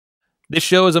This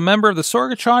show is a member of the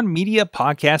Sorgatron Media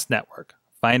Podcast Network.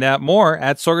 Find out more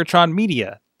at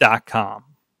sorgatronmedia.com.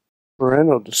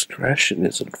 Parental discretion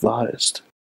is advised.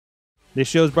 This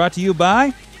show is brought to you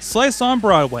by Slice on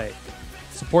Broadway,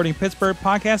 supporting Pittsburgh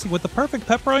podcasting with the perfect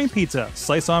pepperoni pizza.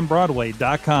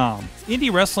 SliceOnBroadway.com. Indy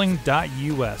Wrestling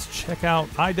US. Check out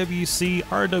IWC,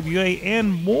 RWA,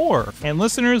 and more. And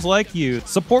listeners like you,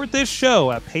 support this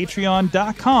show at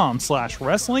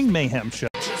Patreon.com/Wrestling Mayhem Show.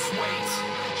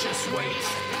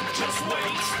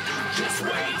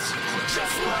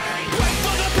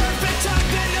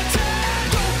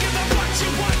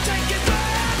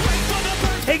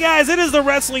 Hey guys, it is the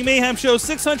Wrestling Mayhem Show,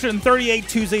 638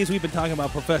 Tuesdays. We've been talking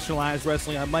about professionalized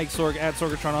wrestling. I'm Mike Sorg at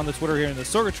Sorgatron on the Twitter here in the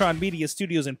Sorgatron Media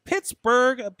Studios in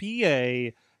Pittsburgh,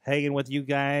 PA, hanging with you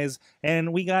guys.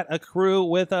 And we got a crew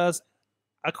with us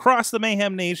across the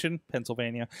Mayhem Nation,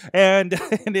 Pennsylvania, and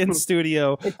in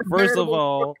studio. First of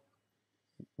all,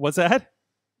 what's that?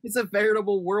 It's a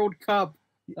veritable World Cup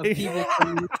of people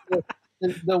from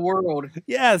the world.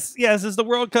 Yes, it's the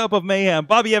World Cup of Mayhem.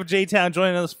 Bobby F. J-Town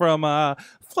joining us from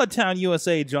Floodtown,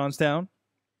 USA, Johnstown.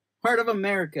 Part of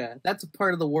America. That's a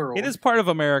part of the world. It is part of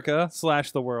America /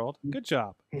 the world. Good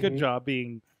job. Good job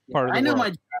being part of the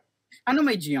world. I know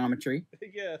my geometry.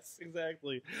 Yes,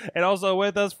 exactly. And also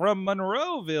with us from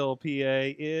Monroeville,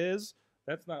 PA is...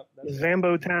 That's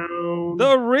Zambo Town.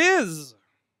 The Rizz.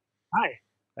 Hi.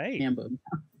 Hey.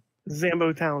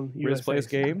 Zambo Town, USA. Rizz plays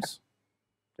games.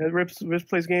 Rizz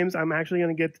plays games. I'm actually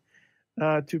going to get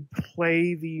to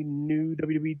play the new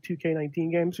WWE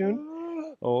 2K19 game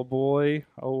soon. Oh boy.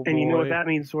 And you know what that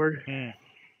means, Sorg?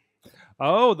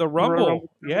 Oh, the Rumble.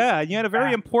 Yeah, you had a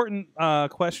very important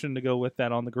question to go with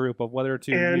that on the group of whether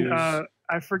to use... I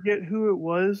forget who it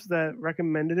was that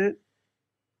recommended it.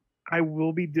 I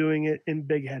will be doing it in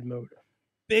big head mode.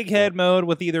 Big head mode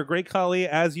with either Great Khali,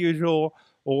 as usual,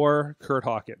 or Kurt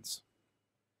Hawkins.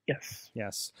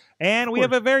 Yes. And we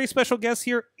have a very special guest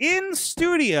here in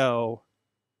studio.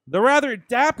 The rather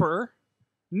dapper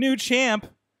new champ,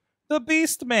 the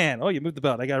Beastman. Oh, you moved the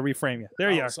belt. I got to reframe you. There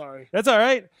you are. Sorry. That's all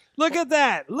right. Look at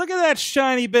that. Look at that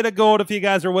shiny bit of gold if you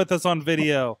guys are with us on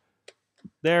video.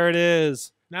 There it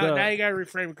is. Now you got to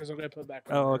reframe it because I'm going to put it back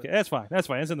on. Oh, okay. That's fine.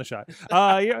 It's in the shot.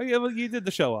 You did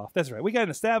the show off. That's right. We got an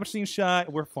establishing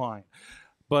shot. We're fine.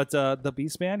 But the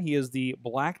Beastman, he is the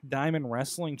Black Diamond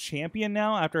Wrestling Champion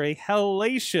now after a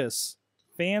hellacious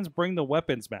Fans Bring the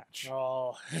Weapons match.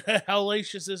 Oh,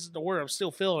 hellacious isn't the word. I'm still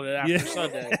feeling it after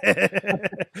Sunday.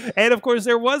 And, of course,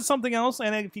 there was something else.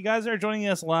 And if you guys are joining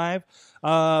us live,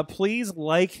 please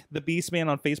like the Beastman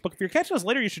on Facebook. If you're catching us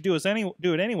later, you should do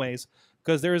it anyways,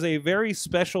 because there is a very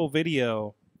special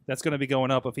video that's going to be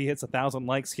going up if he hits 1,000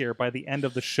 likes here by the end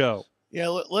of the show. Yeah,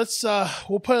 let's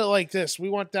we'll put it like this. We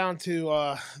went down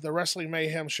to the Wrestling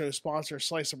Mayhem Show sponsor,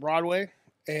 Slice of Broadway,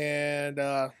 and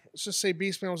let's just say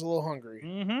Beastman was a little hungry.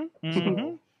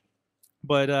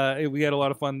 But we had a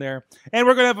lot of fun there. And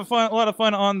we're going to have a lot of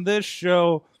fun on this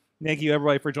show. Thank you,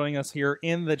 everybody, for joining us here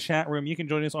in the chat room. You can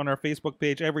join us on our Facebook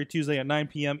page every Tuesday at 9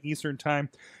 p.m. Eastern Time.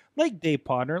 Like Dave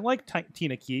Podner, like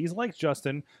Tina Keys, like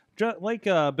Justin, like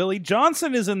Billy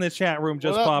Johnson is in the chat room,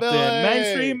 just popped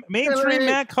in. Mainstream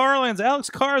Matt Carlins, Alex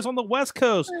Carr's on the West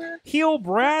Coast, Heel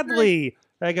Bradley.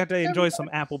 I got to enjoy some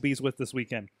Applebee's with this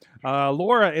weekend.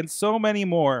 Laura and so many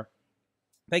more.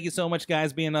 Thank you so much,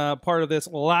 guys, being a part of this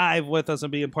live with us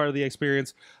and being part of the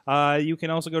experience. You can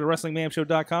also go to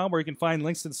WrestlingMayhemShow.com where you can find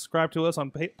links to subscribe to us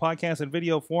on podcast and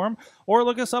video form, or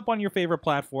look us up on your favorite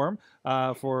platform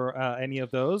for any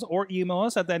of those, or email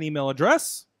us at that email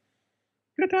address.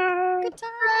 Good times.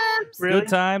 Really? Good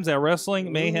times at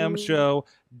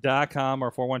WrestlingMayhemShow.com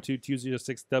or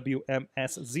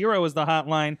 412-206-WMS0 is the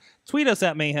hotline. Tweet us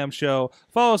at Mayhem Show.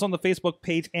 Follow us on the Facebook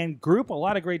page and group. A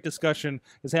lot of great discussion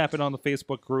has happened on the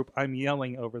Facebook group. I'm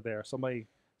yelling over there. Somebody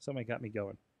got me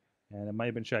going. And it might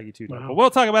have been Shaggy too. Wow. But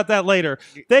we'll talk about that later.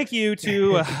 Thank you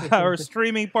to our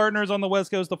streaming partners on the West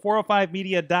Coast, the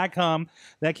 405media.com.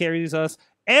 That carries us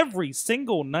every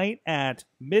single night at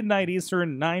midnight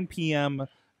Eastern, 9 p.m.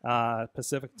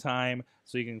 Pacific time,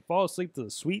 so you can fall asleep to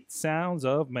the sweet sounds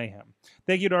of mayhem.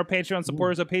 Thank you to our Patreon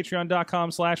supporters at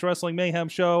patreon.com/Wrestling Mayhem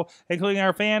Show, including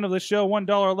our fan of the show,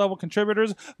 $1 level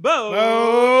contributors,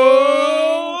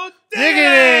 Bo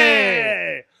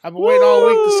Diggity! I've been waiting all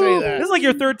week to say that. This is like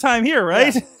your third time here,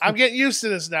 right? Yeah, I'm getting used to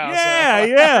this now.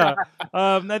 Yeah.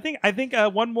 I think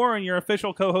one more and you're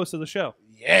official co-host of the show.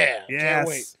 Yeah. Yes. Can't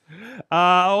wait.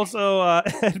 Also,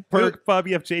 Burke,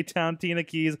 Bobby F. J. Town, Tina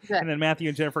Keys, and then Matthew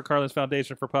and Jennifer Carlin's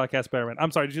Foundation for Podcast Betterment.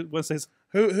 I'm sorry, did you want to say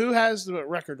who has the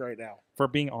record right now? For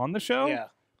being on the show? Yeah.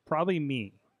 Probably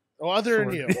me. Well, other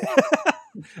than you.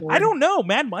 I don't know.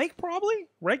 Mad Mike, probably,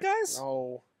 right, guys?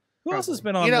 No. Who else has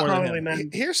been You on know, more than probably him? not.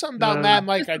 Here's something about No. Mad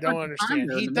Mike I Just a bunch don't of understand. time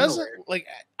there He in the middle doesn't there. like.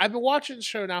 I've been watching the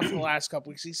show now for the last couple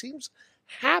weeks. He seems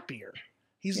happier.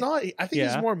 He's not. I think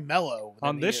Yeah. he's more mellow than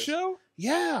On he this is. show?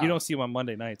 Yeah. You don't see him on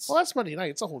Monday nights. Well, that's Monday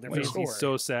night. It's a whole different story. He's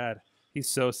so sad. He's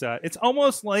so sad. It's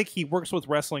almost like he works with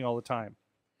wrestling all the time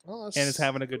Well, and is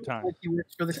having a good time. Like he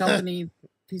works for the company.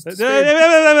 Piece of shit.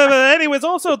 Anyways,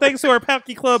 also thanks to our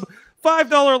Packy Club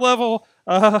 $5 level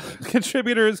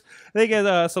contributors. They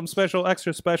get some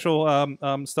extra special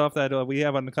stuff that we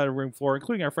have on the cutting room floor,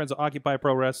 including our friends at Occupy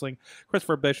Pro Wrestling,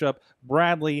 Christopher Bishop,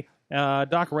 Bradley,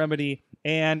 Doc Remedy,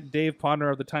 and Dave Ponder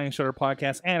of the Tiny Shutter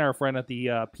Podcast, and our friend at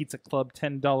the Pizza Club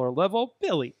 $10 level,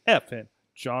 Billy Effin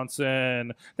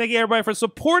Johnson. Thank you, everybody, for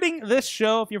supporting this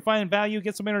show. If you're finding value,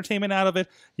 get some entertainment out of it,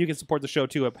 you can support the show,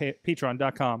 too, at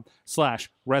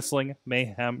patreon.com/Wrestling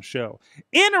Mayhem Show.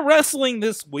 In wrestling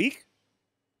this week,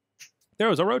 there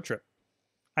was a road trip.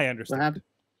 I What understand. happened?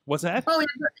 What's that? Oh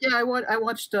yeah, I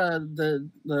watched the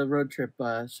road trip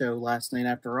show last night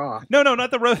after Raw. No, not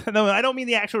the road. No, I don't mean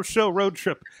the actual show road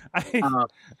trip. No,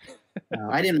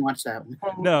 I didn't watch that one.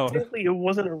 Well, No. technically, it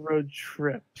wasn't a road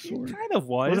trip. It Sorg. kind of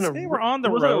was. Wasn't a They ro- were on the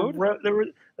it wasn't a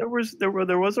road.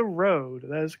 There was a road.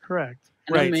 That is correct.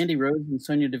 And then Right. Mandy Rose and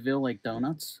Sonya Deville like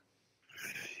donuts.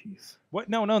 Jeez. What?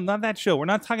 No, not that show. We're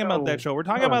not talking about that No. show. We're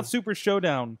talking No. about Super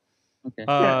Showdown. Okay.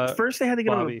 Yeah, first they had to get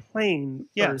Bobby. on a plane.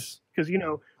 Yes. Because I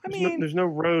there's, mean- there's no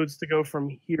roads to go from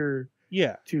here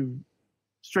Yeah. to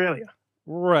Australia.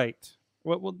 Right.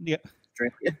 Well, yeah.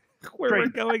 Australia. Where we're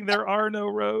Right. going, there are no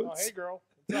Oh, roads. hey, girl.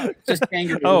 What's up? Just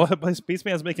kangaroos. Oh,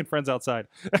 Beastman's making friends outside.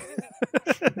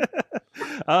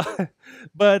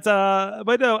 But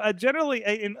no. Generally,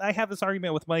 and I have this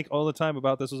argument with Mike all the time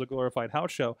about this as a glorified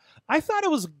house show. I thought it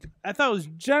was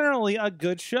generally a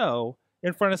good show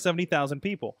in front of 70,000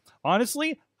 people.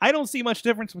 Honestly, I don't see much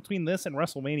difference between this and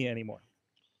WrestleMania anymore.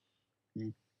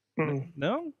 Mm.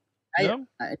 No.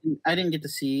 I didn't get to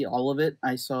see all of it.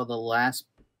 I saw the last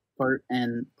part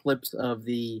and clips of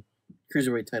the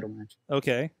Cruiserweight title match.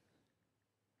 Okay.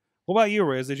 What about you,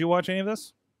 Rizz? Did you watch any of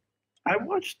this? I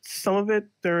watched some of it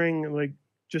during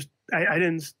I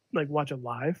didn't watch it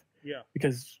live. Yeah.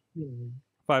 Because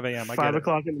 5 a.m. I 5 get it.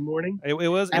 o'clock in the morning. It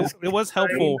was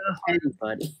helpful.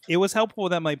 Anybody. It was helpful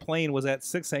that my plane was at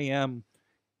 6 a.m.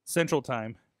 Central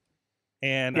Time,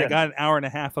 and I Yeah. got an hour and a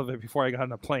half of it before I got on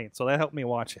the plane, so that helped me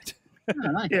watch it. Oh,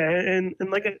 nice. Yeah, and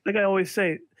like I always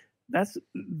say, that's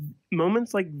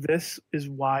moments like this is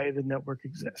why the network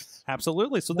exists.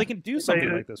 Absolutely, so they can do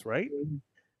something like this, right?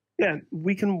 Yeah,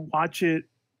 we can watch it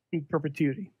in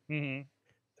perpetuity. Mm-hmm.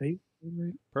 See?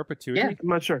 Perpetuity. Yeah. I'm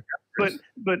not sure, but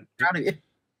Proud of you.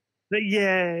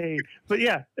 yay! But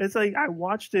yeah, it's like I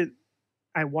watched it.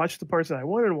 I watched the parts that I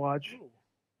wanted to watch,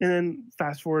 and then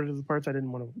fast forward to the parts I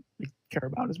didn't want to care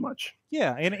about as much.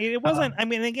 Yeah, and it wasn't. I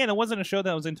mean, again, it wasn't a show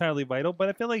that was entirely vital, but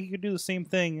I feel like you could do the same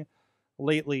thing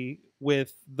lately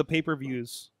with the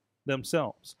pay-per-views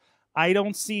themselves. I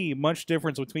don't see much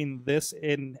difference between this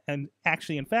and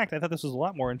actually, in fact, I thought this was a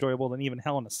lot more enjoyable than even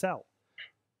Hell in a Cell.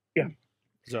 Yeah.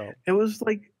 So It was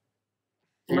like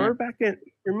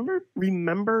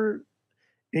remember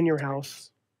in your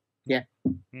house.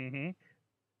 mm-hmm.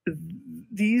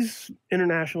 These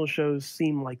international shows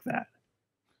seem like that.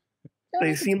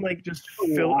 They seem like just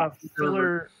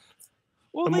filler.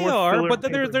 Well, a they more are, filler but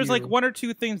then there's like pay-per-view. one or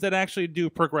two things that actually do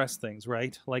progress things,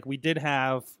 right? Like we did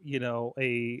have,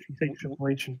 a Take Triple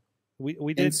H and we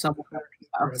In did some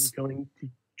I'm going to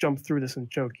jump through this and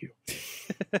choke you.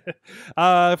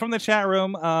 from the chat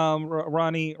room.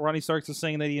 Ronnie Starks is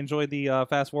saying that he enjoyed the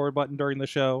fast forward button during the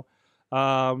show.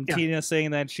 Tina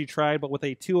saying that she tried, but with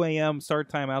a 2 a.m. start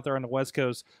time out there on the West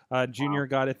Coast, Junior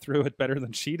got it through it better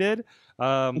than she did.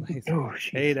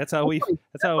 Hey, that's how we.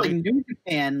 That's how like we. New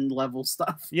Japan level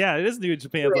stuff. Yeah, it is New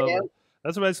Japan Yeah. level.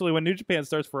 That's basically when New Japan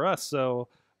starts for us. So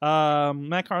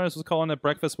Matt Carnes was calling it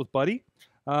breakfast with Buddy.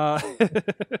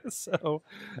 So,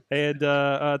 and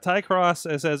Ty Cross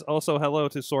says also hello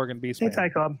to Sorg and Beastman. Hey, Ty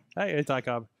Cobb. Hey, Ty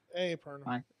Cobb. Hey, Perna.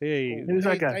 Hi. Hey, Who's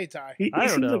that guy? Hey, Ty. He I don't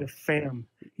seems know. like a fan.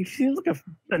 He seems like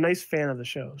a nice fan of the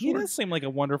show. he does seem like a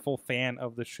wonderful fan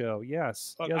of the show.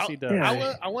 Yes, Look, yes, he does.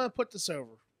 Yeah. I want to put this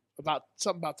over about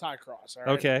something about Ty Cross. All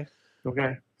right? Okay.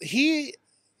 Okay.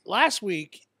 Last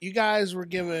week, you guys were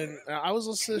giving. I was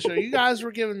listening to the show. You guys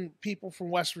were giving people from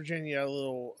West Virginia a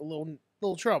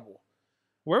little trouble.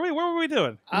 What were we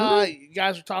doing? You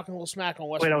guys were talking a little smack on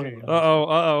West Wait, Virginia. Uh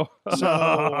oh. So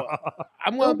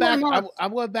I'm going back. Well,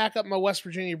 I'm going to back up my West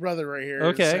Virginia brother right here.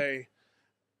 Okay. And say,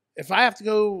 if I have to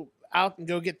go out and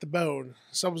go get the bone,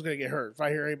 someone's going to get hurt. If I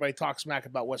hear anybody talk smack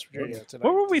about West Virginia tonight.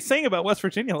 What were we saying about West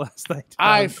Virginia last night?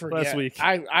 I forget. Last week.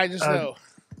 I just know.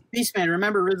 Beastman,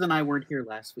 remember Rizz and I weren't here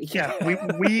last week. Yeah,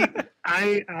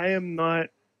 I am not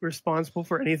responsible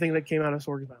for anything that came out of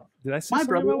Sorg's mouth. Did I say My something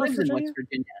brother about West lives in Virginia? West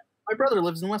Virginia. My brother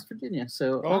lives in West Virginia,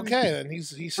 so Okay, then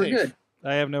he's we're safe. good.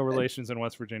 I have no relations in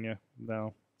West Virginia.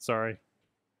 No, sorry.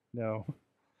 No.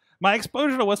 My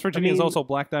exposure to West Virginia is also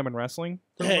Black Diamond Wrestling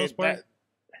for the Hey, most part.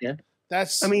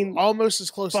 that's I mean, almost as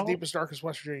close to well- deepest, darkest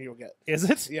West Virginia you'll get. Is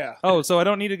it? Yeah. Oh, so I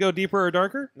don't need to go deeper or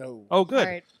darker? No. Oh, good. All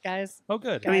right, guys. Oh,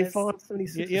 good. I mean, Guys. Fallout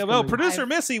 76. Yeah, is well, coming. producer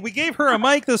Missy, we gave her a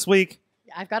mic this week.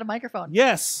 I've got a microphone.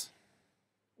 Yes.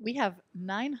 We have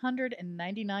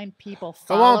 999 people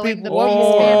Come on, following people. the One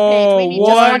Beastman page. We need just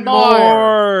one one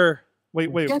more. more.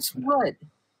 Wait. Guess what?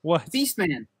 What?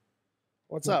 Beastman,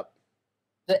 What's up?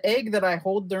 the egg that I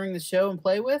hold during the show and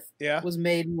play with Yeah. was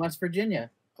made in West Virginia.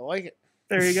 I like it.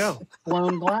 There you go.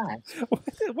 Blown glass.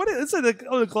 What is it?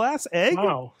 A glass egg?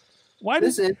 Wow. Why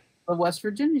This does is a West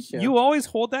Virginia show. you always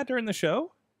hold that during the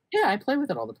show? Yeah, I play with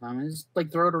it all the time. I just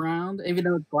like throw it around. Even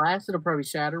though it's glass, it'll probably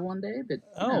shatter one day. But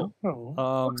you know,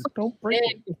 Oh, don't break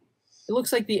egg. it. It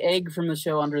looks like the egg from the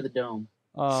show Under the Dome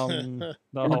in the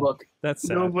no, book. that's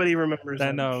sad. Nobody remembers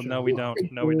that. No, show. we don't.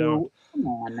 No, we don't. Come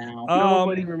on now.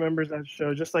 Nobody remembers that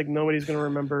show. Just like nobody's going to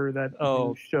remember that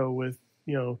Oh. show with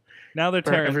Now they're where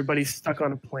tearing. everybody stuck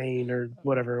on a plane or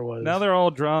whatever it was. Now they're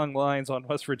all drawing lines on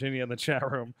West Virginia in the chat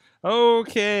room.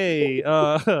 Okay.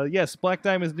 Yes, Black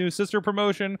Diamond's new sister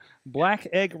promotion, Black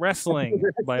Egg Wrestling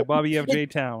by Bobby FJ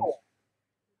Town.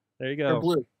 There you Or go.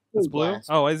 blue. It's blue. Glass.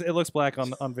 Oh, it looks black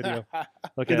on video. It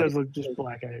Okay. does look just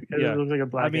black egg. It Yeah. looks like a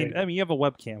black I mean, egg. you have a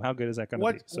webcam. How good is that going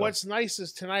to be? So- What's nice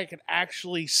is tonight I can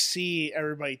actually see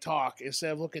everybody talk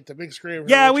instead of look at the big screen.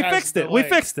 Yeah, which we has fixed it. delay. We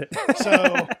fixed it.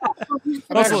 So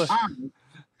Also-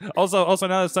 Also, Also,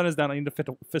 now the sun is down. I need to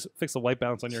fix the white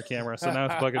balance on your camera. So now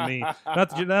it's bugging me. Not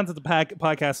that the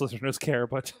podcast listeners care,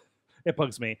 but it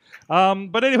bugs me.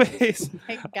 But anyways,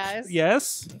 Hey, guys.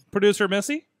 yes, producer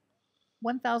Missy.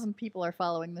 1,000 people are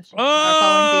following the show.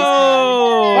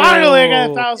 Oh, finally I got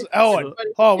 1,000.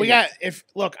 So- We got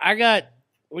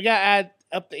to add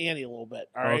up the ante a little bit.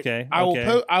 All right. Okay. I will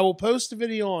okay. I will post a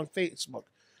video on Facebook,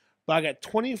 but I got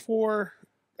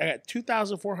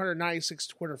 2,496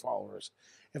 Twitter followers.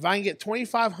 If I can get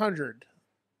 2,500,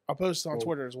 I'll post it on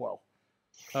Twitter as well.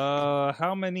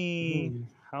 How many?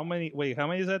 Wait, how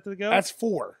many is that to go? That's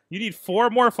 4 You need 4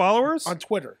 more followers. on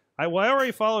Twitter. I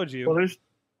already followed you. Well, there's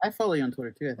I follow you on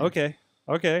Twitter too. I think.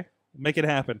 Okay. Make it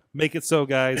happen. Make it so,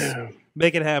 guys.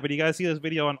 Make it happen. You guys see this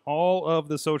video on all of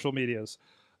the social medias.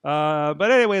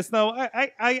 But anyways, no,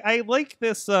 I like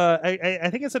this. I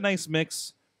think it's a nice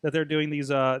mix that they're doing these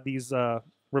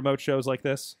remote shows like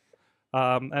this.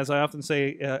 As I often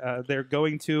say, they're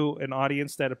going to an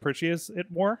audience that appreciates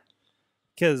it more.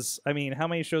 Because I mean, how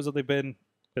many shows have they been?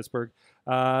 Pittsburgh,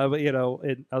 but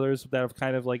and others that have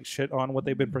kind of like shit on what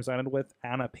they've been presented with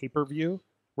on a pay-per-view,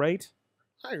 right?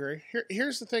 I agree.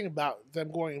 Here's the thing about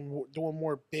them doing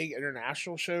more big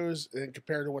international shows and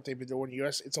compared to what they've been doing in the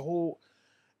U.S. It's a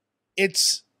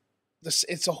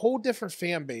whole different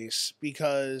fan base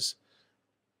because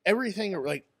everything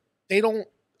like they don't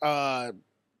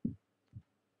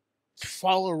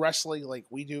follow wrestling like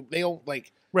we do. They don't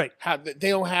like Right. they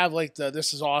don't have like the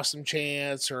 "this is awesome"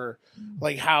 chants or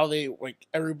like how they like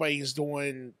everybody's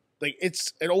doing. Like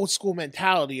it's an old school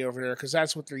mentality over there because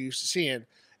that's what they're used to seeing.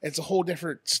 It's a whole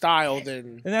different style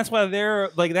than, And that's why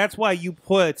that's why you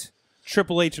put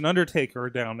Triple H and Undertaker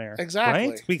down there. Exactly.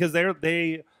 Right? Because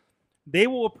they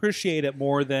will appreciate it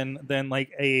more than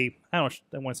like I want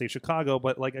to say Chicago,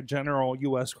 but like a general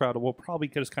US crowd will probably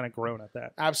just kind of groan at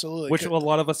that. absolutely. Which a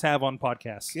lot of us have on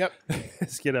podcasts. Yep.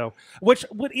 Which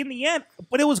in the end,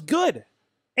 but it was good.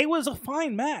 It was a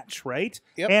fine match, right?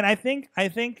 Yep. And I think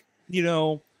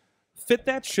fit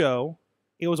that show.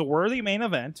 It was a worthy main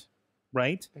event,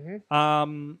 right?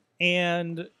 Mhm.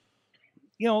 And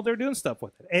they're doing stuff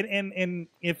with it. And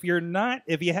if you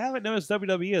haven't noticed,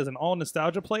 WWE is an all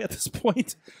nostalgia play at this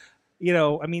point.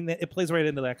 I mean, it plays right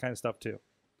into that kind of stuff too.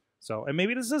 So, and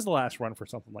maybe this is the last run for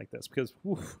something like this because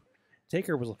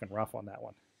Taker was looking rough on that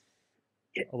one.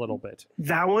 A little bit.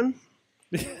 that one.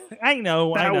 I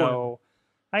know.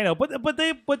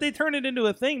 That But they turn it into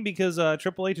a thing because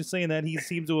Triple H is saying that he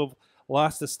seems to have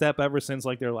lost a step ever since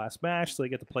like their last match, so they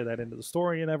get to play that into the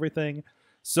story and everything.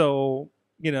 So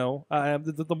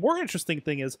the more interesting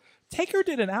thing is Taker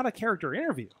did an out of character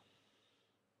interview.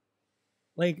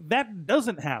 Like that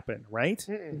doesn't happen, right?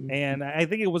 And I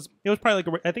think it was probably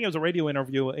like I think it was a radio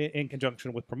interview in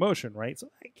conjunction with promotion, right? So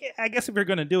I guess if you're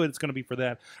going to do it, it's going to be for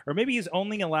that, or maybe he's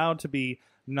only allowed to be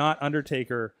not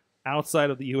Undertaker outside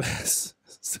of the U.S.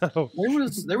 So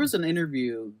there was an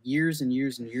interview years and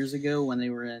years and years ago when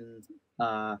they were in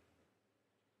might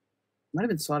have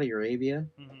been Saudi Arabia,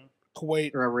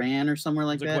 Kuwait or Iran or somewhere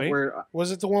like that. Kuwait? Where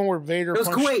was it the one where Vader? it was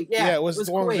punched- Kuwait, yeah, it was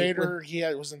the one where Kuwait Vader. He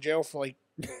was in jail for like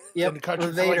in the country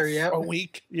with for Vader, like yep. a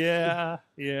week. yeah.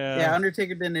 Yeah,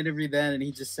 Undertaker did an interview then, and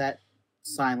he just sat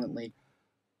silently.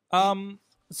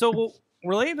 So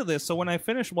related to this, so when I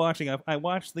finished watching, I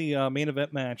watched the main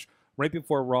event match right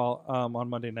before Raw on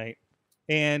Monday night,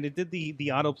 and it did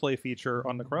the autoplay feature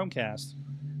on the Chromecast.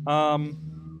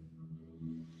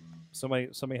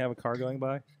 Somebody have a car going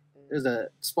by? There's a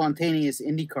spontaneous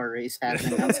IndyCar race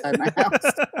happening outside my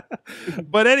house.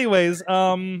 But anyways, what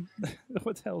the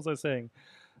hell was I saying?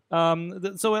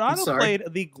 So it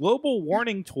autoplayed the Global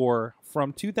Warning Tour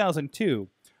from 2002,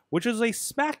 which is a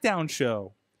SmackDown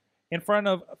show in front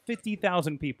of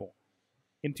 50,000 people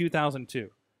in 2002.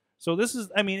 So this is,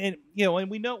 I mean, and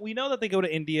we know that they go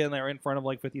to India and they're in front of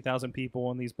like 50,000 people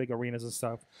in these big arenas and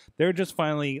stuff. They're just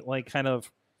finally like kind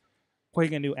of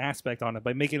putting a new aspect on it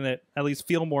by making it at least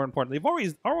feel more important.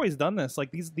 They've always done this.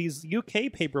 Like these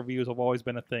UK pay-per-views have always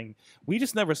been a thing. We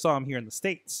just never saw them here in the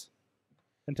States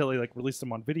until they like released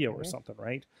them on video or something,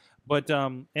 right? But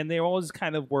and they always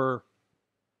kind of were,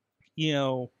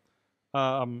 siloed.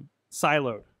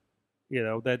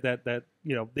 That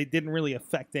they didn't really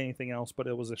affect anything else, but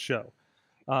it was a show.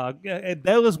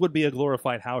 Those would be a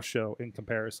glorified house show in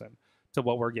comparison to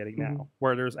what we're getting now,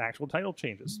 where there's actual title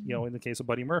changes. In the case of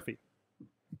Buddy Murphy.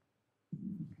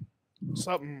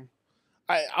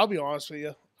 I'll be honest with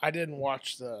you. I didn't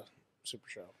watch the Super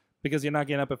Show Because you're not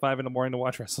getting up at 5 a.m. to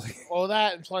watch wrestling. Well,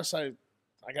 that, and plus I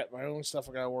got my own stuff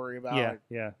I got to worry about.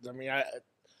 Yeah. I mean,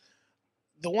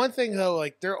 the one thing though,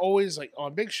 like they're always like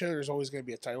on Big Show, there's always going to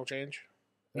be a title change,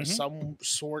 of some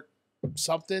sort,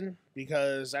 something,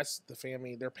 because that's the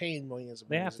family. They're paying millions of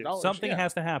dollars. Something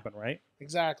has to happen, right?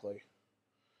 Exactly.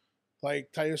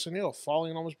 Like Titus O'Neil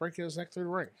falling and almost breaking his neck through the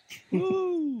ring.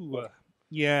 Ooh.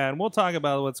 Yeah, and we'll talk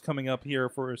about what's coming up here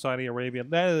for Saudi Arabia.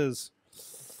 That is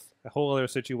a whole other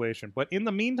situation. But in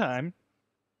the meantime,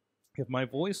 if my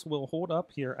voice will hold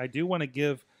up here, I do want to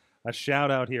give a shout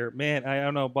out here. Man, I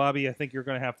don't know, Bobby, I think you're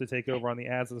going to have to take over on the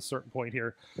ads at a certain point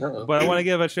here. But I want to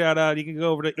give a shout out. You can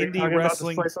go over to Indy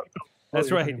Wrestling.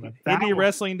 That's right.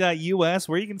 IndyWrestling.us,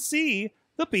 where you can see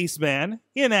the Beastman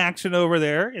in action over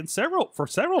there in several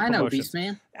promotions. I know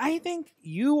Beastman. I think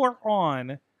you are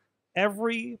on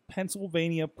every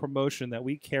Pennsylvania promotion that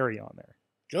we carry on there.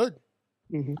 Good.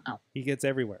 Wow. He gets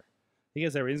everywhere.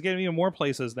 He's getting even more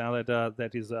places now that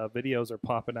his videos are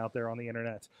popping out there on the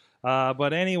internet.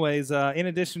 But anyways, in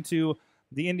addition to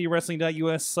the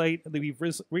IndyWrestling.us site, we've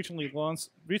recently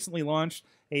launched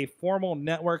a formal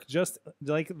network, just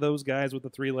like those guys with the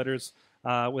 3 letters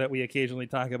that we occasionally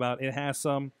talk about. It has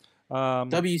some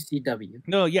WCW.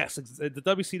 No, yes, it's the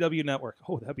WCW network.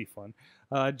 Oh, that'd be fun.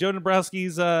 Joe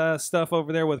Dombrowski's stuff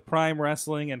over there with Prime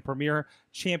Wrestling and Premier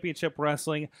Championship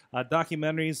Wrestling,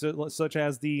 documentaries such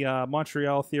as the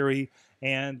Montreal Theory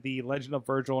and the Legend of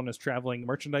Virgil and his traveling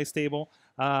merchandise table,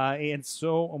 and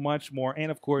so much more.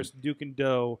 And of course, Duke and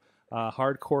Doe.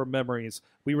 Hardcore Memories.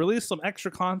 We released some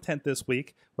extra content this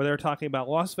week where they're talking about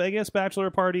Las Vegas bachelor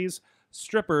parties,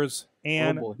 strippers,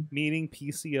 and meeting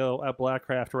PCO at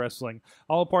Blackcraft Wrestling.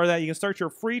 All part of that. You can start your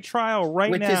free trial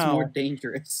right now. Which is more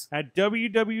dangerous? At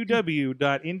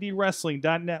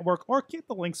www.indywrestling.network or get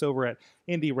the links over at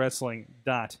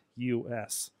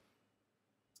indywrestling.us.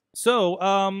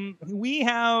 So, we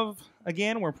have,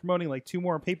 again, we're promoting like 2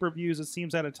 more pay-per-views, it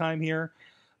seems, at a time here.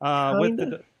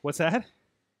 What's that?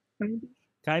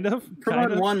 Kind of.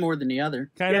 Promote one more than the other.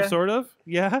 Kind of, sort of.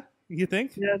 Yeah, you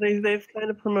think? Yeah, they've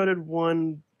kind of promoted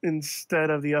one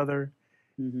instead of the other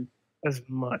as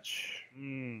much.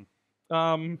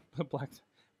 Black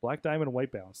Diamond,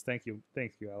 White Balance. Thank you,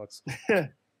 Alex.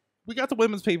 We got the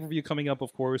women's pay-per-view coming up,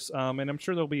 of course, and I'm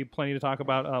sure there'll be plenty to talk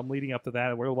about leading up to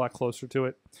that. We're a lot closer to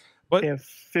it. But they have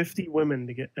 50 women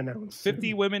to get announced.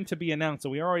 50 women to be announced, so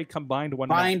we already combined one.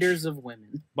 Binders of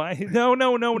women. No.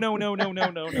 That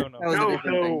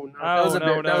was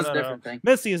a different thing.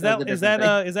 Missy, is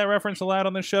that reference allowed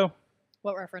on this show?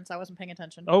 What reference? I wasn't paying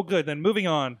attention. Oh, good. Then moving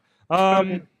on.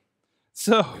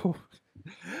 So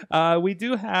we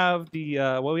do have we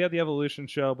have the Evolution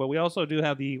show, but we also do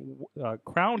have the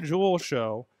Crown Jewel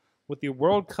show with the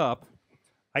World Cup.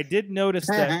 I did notice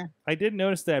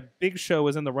that Big Show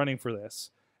is in the running for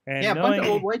this, And Yeah, a bunch of knowing,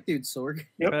 old white dudes, Sorg.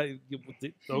 okay,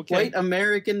 White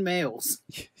American males.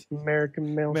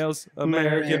 American males. males,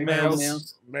 American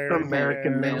males.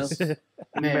 American males. American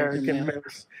American males.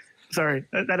 males. Sorry,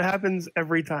 that happens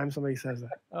every time somebody says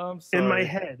that. I'm In my sorry.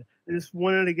 head, I just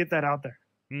wanted to get that out there.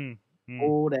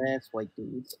 Old ass white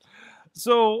dudes.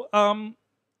 So, Not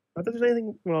that there's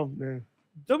anything. Well,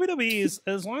 WWE is,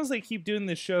 as long as they keep doing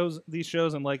these shows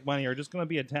and like money are just going to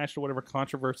be attached to whatever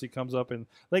controversy comes up, and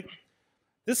like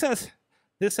this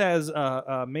has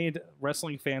made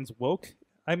wrestling fans woke,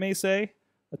 I may say,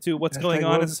 to what's going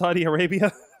on in Saudi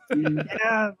Arabia.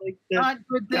 yeah, like that Not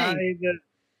good guy thing. that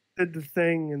did the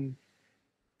thing and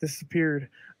disappeared.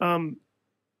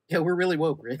 Yeah, we're really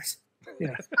woke, Rizz.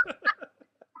 Yeah.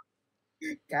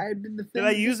 Guy who did the thing. Did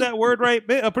I use that word right?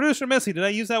 Producer Missy, did I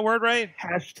use that word right?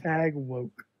 Hashtag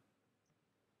woke.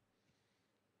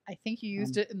 I think you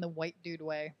used it in the white dude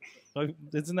way.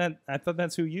 Isn't that? I thought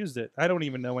that's who used it. I don't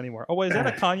even know anymore. Oh, wait, is that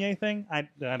a Kanye thing? I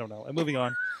don't know. Moving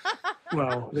on.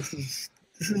 Well, this is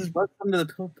Welcome to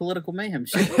the political mayhem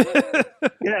shit.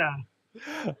 yeah.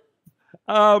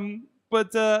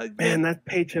 But Man, that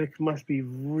paycheck must be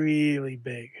really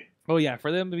big. oh yeah,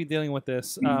 for them to be dealing with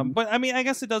this. But I mean, I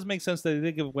guess it does make sense that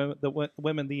they give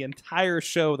women the entire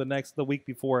show the week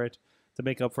before it to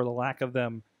make up for the lack of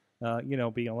them,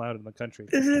 being allowed in the country.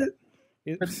 Is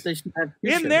it? But they should have two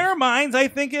In shows. their minds, I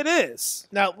think it is.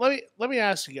 Now let me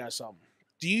ask you guys something.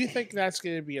 Do you think that's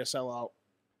going to be a sellout,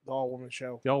 the all woman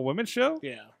show? The all women show.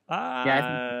 Yeah.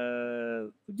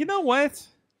 You know what?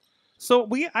 So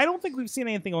I don't think we've seen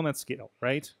anything on that scale,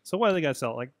 right? So what do they got to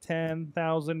sell? Like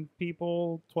 10,000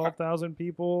 people, 12,000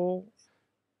 people,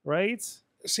 right?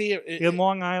 See, In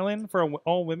Long Island for an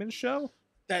all women show.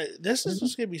 this is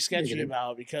just going to be sketchy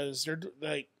about because they're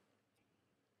like,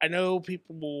 I know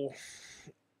a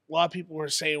lot of people are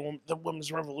saying the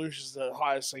women's revolution is the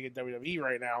hottest thing in WWE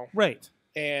right now, Right.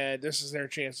 and this is their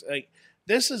chance. Like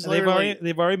this is And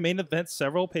they've already main event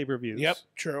several pay-per-views. Yep,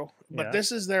 true. But Yeah.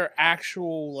 this is their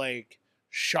actual like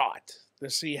shot to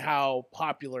see how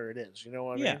popular it is. You know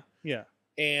what I mean? Yeah.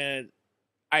 And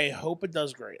I hope it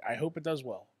does great. I hope it does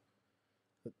well.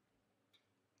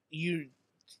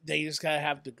 They just gotta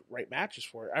have the right matches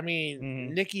for it. I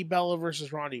mean, Nikki Bella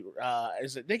versus Ronda.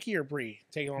 Is it Nikki or Brie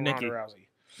taking on Nikki. Ronda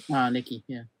Rousey? Nikki,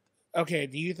 yeah. Okay,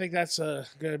 do you think that's going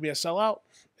to be a sellout?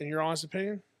 In your honest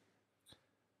opinion,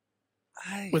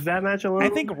 With that match alone? I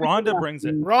think Ronda brings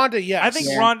it. Ronda, yes. I think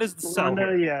Yeah. Ronda's the seller,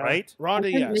 Ronda, yeah. right? Ronda,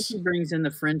 I think yes. Nikki brings in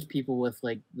the fringe people with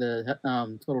like the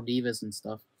Total Divas and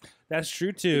stuff. That's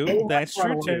true too. That's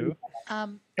true too.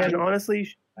 And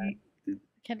honestly,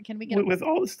 Can we get with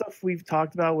all the stuff we've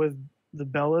talked about with the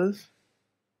Bellas,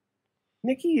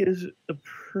 Nikki is a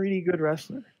pretty good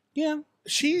wrestler. Yeah.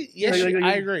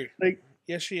 I agree. Like,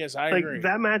 Yes, she is. I like agree.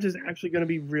 that match is actually going to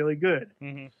be really good.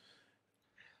 Mm-hmm.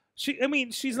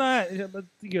 She's not,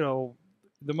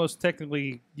 the most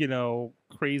technically,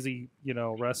 crazy,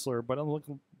 wrestler, but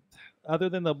other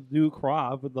than the new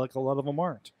crop, like a lot of them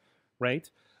aren't, right?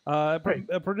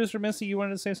 Producer Missy, you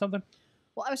wanted to say something?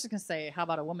 Well, I was just gonna say, how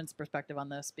about a woman's perspective on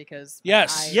this? Because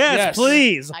Yes. Yes,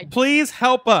 please, please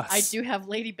help us. I do have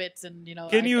lady bits, and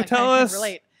Can you I tell kinda us?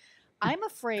 Relate. I'm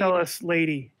afraid. Tell us,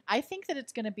 lady. I think that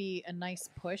it's going to be a nice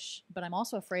push, but I'm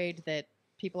also afraid that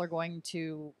people are going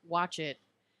to watch it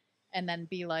and then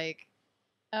be like,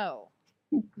 "Oh,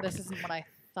 this isn't what I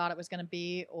thought it was going to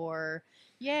be," or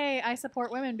 "Yay, I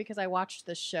support women because I watched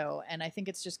this show." And I think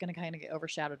it's just going to kind of get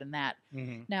overshadowed in that.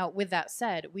 Mm-hmm. Now, with that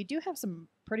said, we do have some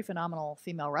pretty phenomenal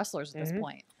female wrestlers at this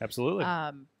point. Absolutely.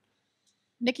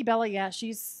 Nikki Bella, yeah,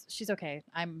 she's okay.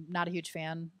 I'm not a huge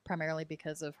fan, primarily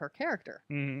because of her character,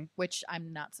 which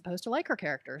I'm not supposed to like her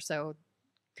character. So,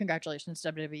 congratulations,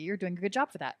 WWE, you're doing a good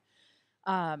job for that.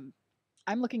 I'm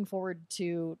looking forward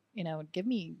to give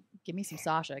me some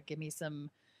Sasha, give me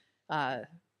some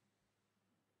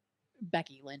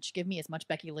Becky Lynch, give me as much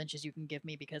Becky Lynch as you can give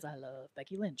me because I love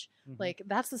Becky Lynch. Like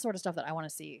that's the sort of stuff that I want to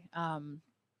see. I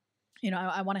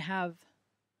want to have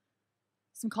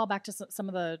some callback to some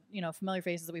of the familiar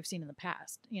faces that we've seen in the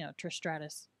past. Trish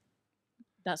Stratus,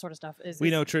 that sort of stuff. We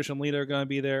know Trish and Lita are going to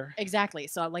be there. Exactly.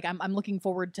 So like I'm looking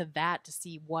forward to that to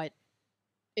see what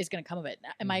is going to come of it.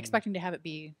 Am I expecting to have it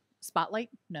be Spotlight?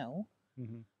 No.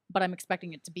 But I'm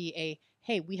expecting it to be a,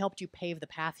 hey, we helped you pave the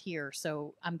path here,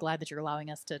 so I'm glad that you're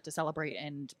allowing us to celebrate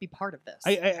and be part of this.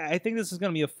 I think this is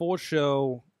going to be a full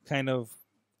show kind of,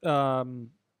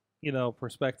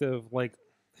 perspective. Like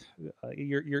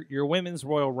your Women's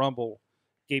Royal Rumble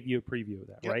gave you a preview of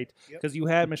that, right? Because you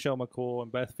had Michelle McCool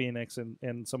and Beth Phoenix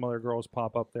and some other girls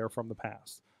pop up there from the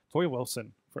past. Tori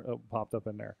Wilson popped up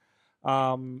in there.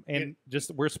 And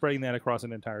just we're spreading that across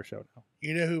an entire show now.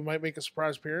 You know who might make a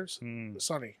surprise appearance?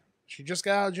 Sunny. She just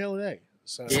got out of jail today.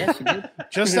 So Yeah, she did.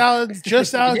 just out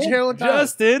of jail in time.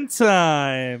 Just in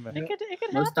time. It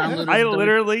could Most happen. downloaded I WWE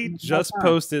literally of all just time.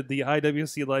 posted the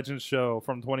IWC Legends show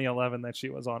from 2011 that she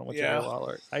was on with Jerry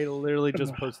Lawler. I literally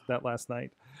just posted that last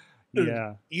night.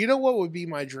 Yeah. You know what would be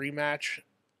my dream match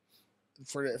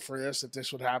for this if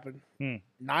this would happen?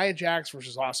 Nia Jax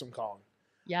versus Awesome Kong.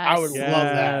 Yes. I would love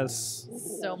that. Yes.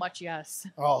 So much yes.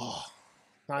 Oh,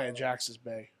 Nia Jax's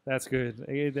Bay. That's good.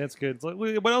 That's good. So,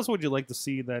 what else would you like to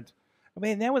see? That I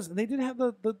mean, they did have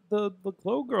the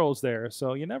Glow Girls there,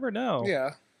 so you never know.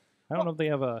 Yeah, I don't know if they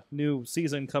have a new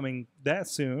season coming that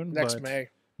soon. next but May.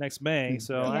 Next May.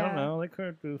 So I don't Yeah. know. They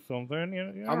could do something. You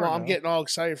never I'm know. getting all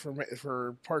excited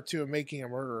for part 2 of Making a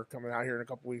Murderer coming out here in a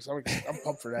couple weeks. I'm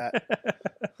pumped for that.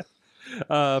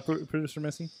 Producer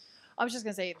Missy. I was just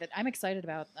gonna say that I'm excited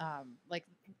about like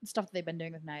stuff that they've been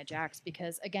doing with Nia Jax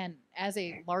because again, as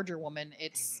a larger woman,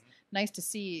 it's nice to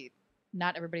see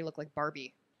not everybody look like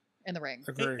Barbie in the ring.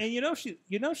 Agreed.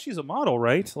 And she's a model,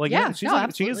 right? Like Yeah, she's no, like,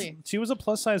 absolutely. she was a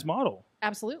plus size model.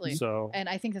 Absolutely. So And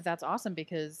I think that that's awesome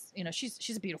because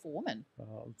she's a beautiful woman.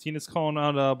 Tina's calling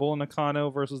out Bull Nakano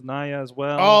versus Nia as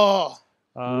well. Oh,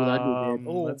 that'd be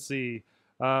good. Let's see.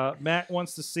 Matt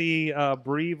wants to see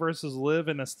Brie versus Liv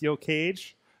in a steel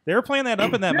cage. They were playing that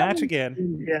up in that match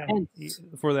again Yeah.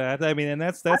 for that. I mean, and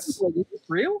that's I was like, is this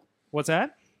real? what's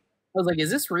that? I was like,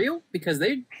 is this real? Because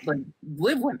they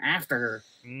Liv went after her.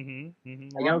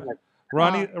 Like, I was like,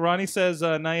 Ronnie says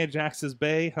Nia Jax's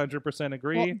Bay. 100%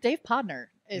 agree. Well, Dave Podner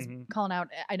is calling out.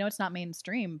 I know it's not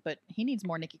mainstream, but he needs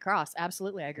more Nikki Cross.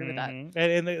 Absolutely, I agree with that.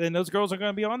 And those girls are going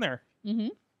to be on there. Mm-hmm.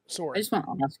 Sorg. I just want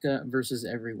Asuka versus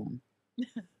everyone.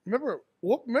 Remember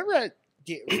that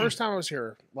first time I was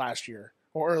here last year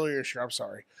or earlier this year? I'm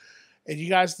sorry. And you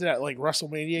guys did that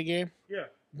WrestleMania game. Yeah.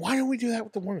 Why don't we do that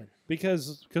with the women?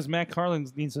 Because Matt Carlin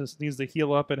needs to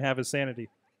heal up and have his sanity.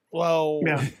 Well,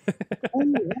 Yeah.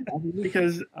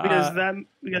 because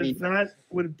that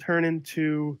would turn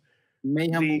into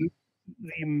Mayhem.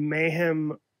 the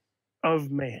mayhem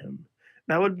of mayhem.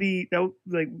 We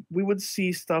would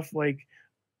see stuff like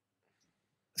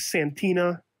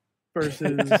Santina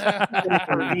versus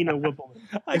Arvina Whippleman.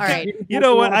 All right. You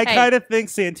know what? I Hey. kind of think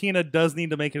Santina does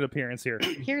need to make an appearance here.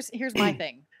 Here's my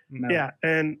thing. Yeah,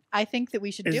 and I think that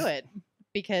we should do it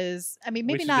because I mean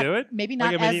We maybe should not do it? maybe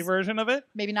Like not a mini as version of it?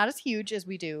 maybe not as huge as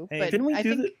we do, Hey, but didn't we I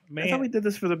do think that? I thought we did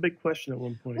this for the big question at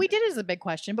one point. we did it as a big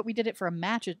question, but we did it for a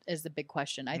match as the big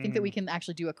question. I think that we can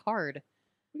actually do a card.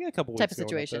 We got a couple Type weeks of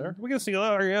going up situation. there. We're gonna see.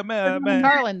 Oh, yeah, Matt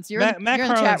Carlins, you're in the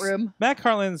chat room. Matt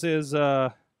Carlins is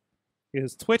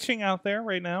twitching out there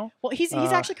right now. Well, he's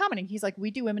actually commenting. He's like,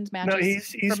 we do women's matches No,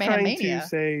 he's for Mayhem trying Mania. to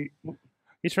say.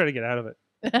 He's trying to get out of it.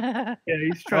 Yeah,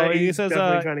 he's trying. He he's says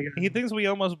definitely trying to get. he thinks we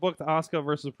almost booked Asuka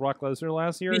versus Brock Lesnar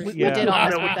last year. We yeah, did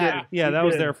almost book we that. yeah, We that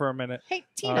was did. there for a minute. Hey, I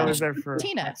Tina, was there for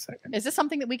Tina, a second. is this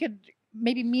something that we could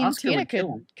maybe me and Asuka Tina would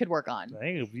kill him. could work on?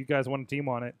 Hey, if you guys want a team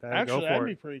on it, actually, go that'd for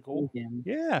be it. pretty cool.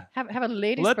 Yeah, Have a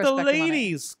ladies let the perspective on it.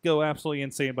 ladies go absolutely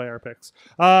insane by our picks.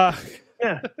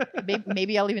 Yeah,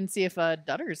 Maybe I'll even see if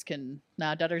Dutters can.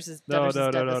 No, Dutters is No,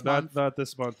 dead this month. not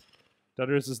this month.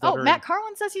 Dutters is Oh, Duttering. Matt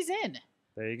Carlin says he's in.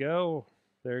 There you go.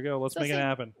 Let's So make it see-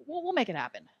 happen. We'll make it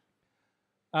happen.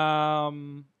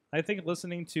 I think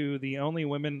listening to the only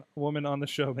woman on the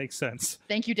show makes sense.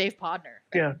 Thank you, Dave Podner.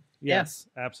 yeah. Yes,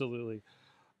 absolutely.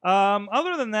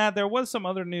 Other than that, there was some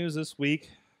other news this week,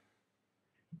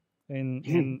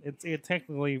 and it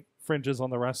technically fringes on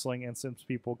the wrestling, and since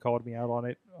people called me out on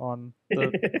it on the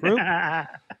group,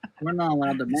 We're not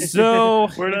allowed to mention. so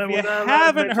We're not, if we're you not allowed to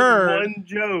haven't mention heard, one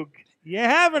joke. you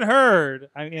haven't heard.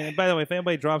 I mean, and by the way, if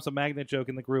anybody drops a magnet joke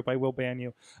in the group, I will ban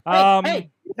you. Hey,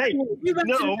 Hey, you mentioned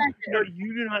no, that.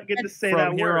 you do not get to say from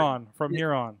that here word. on, from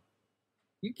here on.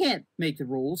 You can't make the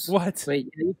rules. What?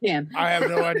 Wait, you can. I have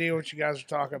no idea what you guys are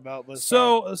talking about. But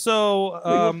So,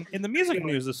 in the music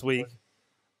news this week,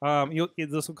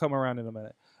 this will come around in a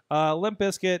minute. Limp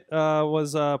Bizkit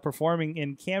was performing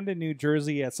in Camden, New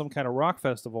Jersey at some kind of rock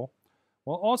festival.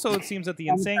 Well, also it seems that the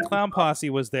Insane Clown Posse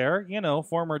was there. You know,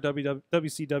 former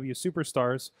WCW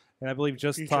superstars, and I believe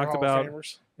just Future talked Hall of about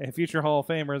Famers. future Hall of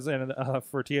Famers and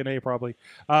for TNA probably.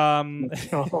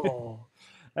 Oh.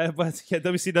 But yeah,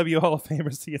 WCW Hall of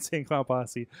Famers, the Insane Clown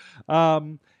Posse,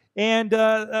 and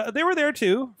they were there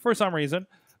too for some reason,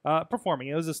 performing.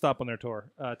 It was a stop on their tour,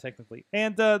 technically,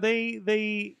 and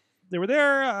they were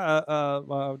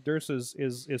there. Durst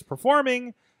is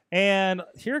performing, and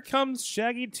here comes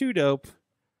Shaggy 2 Dope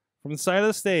from the side of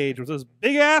the stage with those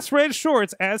big ass red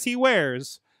shorts as he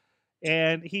wears,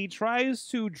 and he tries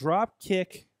to drop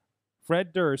kick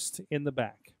Fred Durst in the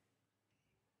back.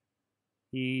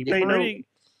 He They pretty.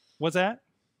 What's that?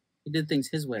 He did things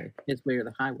his way or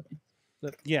the highway.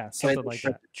 Yeah, something like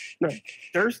that. No,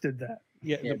 Durst did that.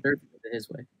 Yeah, Yeah, Dirk did it his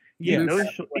way. yeah.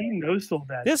 He no-sold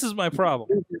that. This is my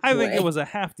problem. I think it was a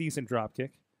half decent drop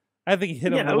kick. I think he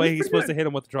hit him the way he's supposed to hit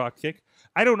him with the drop kick.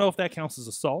 I don't know if that counts as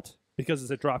assault because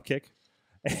it's a drop kick.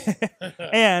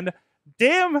 And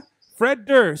damn Fred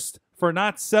Durst for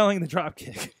not selling the drop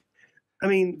kick. I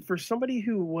mean, for somebody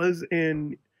who was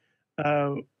in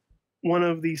one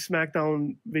of the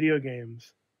SmackDown video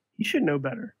games, he should know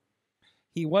better.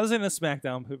 He was in a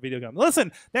SmackDown video game.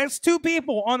 Listen, that's two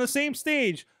people on the same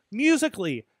stage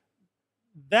musically.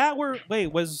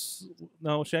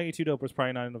 Shaggy 2 Dope was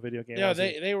probably not in the video game. Yeah,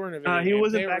 they were in a video game. He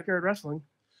was in Backyard Wrestling.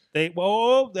 You're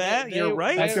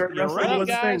right. Backyard You're Wrestling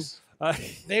right. was a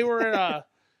thing. They were in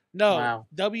Wow.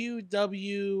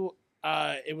 WW.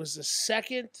 It was the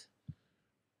second.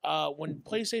 When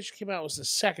PlayStation came out, it was the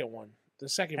second one. The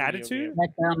second video Attitude? game.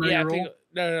 SmackDown Yeah, I Roll? think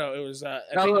no. It was I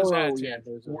think it was Attitude. yeah,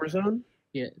 there was a- Warzone?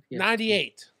 yeah, yeah.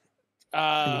 98.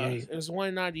 98. It was the one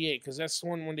in 98 because that's the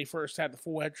one when they first had the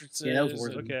full entrances. Yeah, that was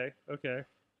Warzone. Okay.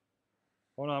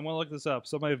 Hold on, I'm gonna look this up.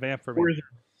 Somebody vamp for me. Warzone.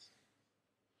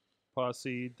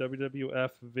 Posse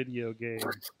WWF video game.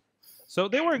 So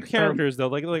they weren't characters though.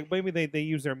 Like maybe they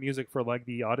use their music for like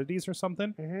the oddities or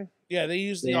something. Mm-hmm. Yeah, they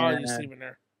used the Yeah. audience theme in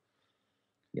there.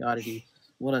 The oddity.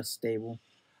 What a stable.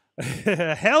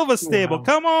 Hell of a stable. Wow.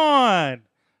 Come on.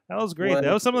 That was great. What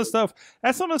That a was some of the stable. stuff.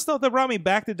 That's some of the stuff that brought me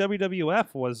back to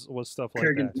WWF was stuff like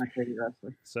Kurgan's that. my favorite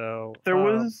wrestler. So There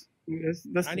was.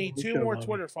 That's I need the 2 show, more Bobby.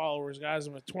 Twitter followers, guys.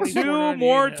 I'm at 2 24.98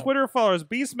 more now. Twitter followers.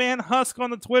 Beastman Husk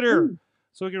on the Twitter. Ooh.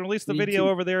 So we can release the Me video too.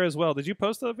 over there as well. Did you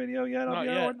post the video yet on Not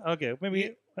the other yet. one? Okay,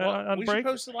 maybe Well, on we break. should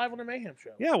post it live on the Mayhem show.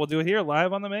 Yeah, we'll do it here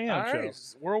live on the Mayhem All show. right,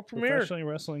 it's world premiere. Professionally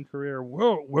wrestling career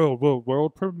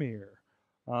world premiere.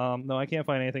 No, I can't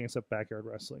find anything except Backyard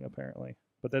Wrestling apparently,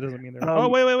 but that doesn't mean they're. Oh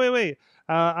wait.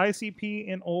 ICP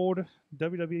in old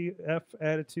WWF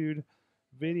Attitude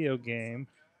video game.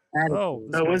 Oh,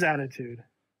 No, it was Attitude.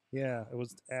 yeah, it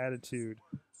was Attitude.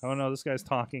 I don't know. This guy's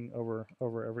talking over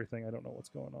everything. I don't know what's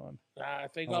going on. I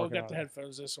think I'm I'll working get on the it.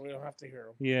 headphones in so we don't have to hear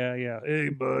them. Yeah. Hey,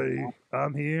 buddy,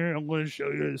 I'm here. I'm going to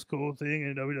show you this cool thing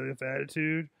in WWF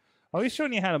Attitude. Oh, he's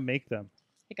showing you how to make them.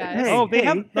 Hey guys, Hey, Oh, they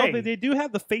have. No, hey. they do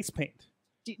have the face paint.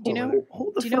 do you know?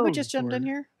 Hold the Do you know who phone, just jumped in Sorg.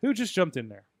 here? Who just jumped in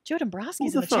there? Joe Dombrowski's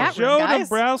Hold in the the phone. chat room, Joe guys.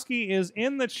 Dombrowski is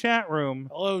in the chat room.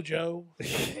 Hello, Joe.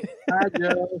 Hi,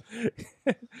 Joe.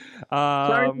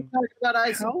 Sorry Um, to talk about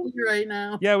ICP right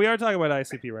now. yeah, we are talking about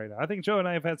ICP right now. I think Joe and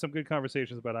I have had some good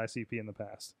conversations about ICP in the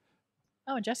past.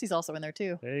 Oh, and Jesse's also in there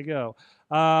too. There you go.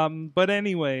 But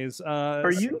anyways,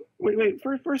 Are you? Wait.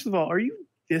 First of all, are you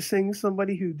dissing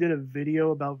somebody who did a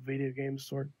video about video games,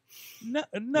 Sorg? No.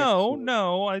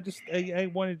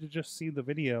 I wanted to just see the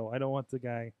video. I don't want the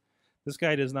guy. This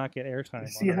guy does not get airtime. I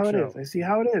see on how our it show. is. I see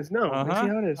how it is. No, I see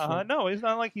how it is. Sorg. No, it's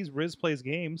not like he's Rizz Plays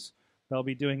Games. They'll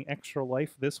be doing Extra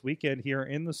Life this weekend here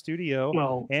in the studio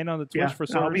Well, and on the Twitch yeah, for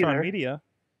I'll be Sorgatron there. Media.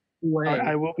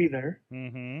 I will be there.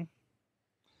 Mm-hmm.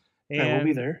 I will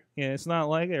be there. Yeah, it's not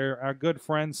like our good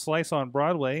friend Slice on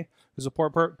Broadway, who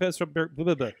support Pittsburgh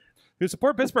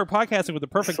podcasting with the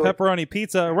perfect pepperoni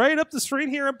pizza right up the street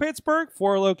here in Pittsburgh.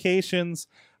 4 locations.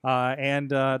 And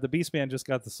the Beastman just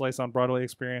got the Slice on Broadway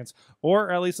experience, or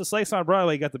at least the Slice on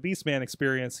Broadway got the Beastman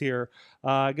experience here.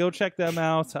 Go check them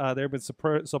out. They've been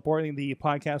supporting the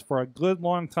podcast for a good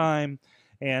long time,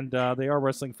 and they are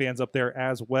wrestling fans up there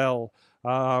as well.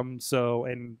 And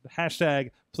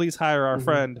hashtag please hire our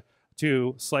friend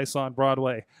to Slice on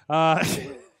Broadway.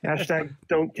 Hashtag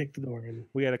don't kick the door in.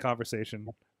 We had a conversation.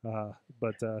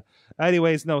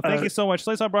 Anyways, no, thank you so much.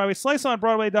 Slice on Broadway,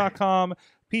 sliceonbroadway.com,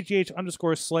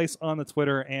 PGH_slice on the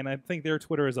Twitter, and I think their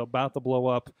Twitter is about to blow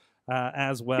up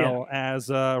as well as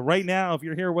right now. If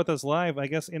you're here with us live, I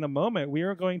guess in a moment we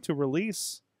are going to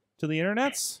release to the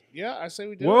internets Yeah, I say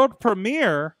we do. world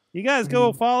premiere. You guys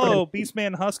go follow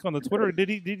Beastman Husk on the Twitter. Did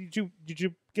you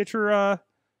get your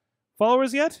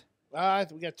followers yet?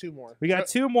 We got 2 more. We got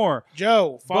 2 more.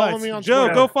 Joe, follow But me on Joe,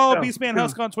 Twitter. go follow Go, Beastman go,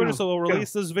 Husk on Twitter. go, So we'll go.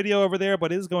 release this video over there,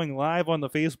 but it is going live on the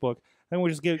Facebook. And we'll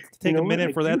just take You know a what? minute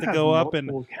I for do that to have go up and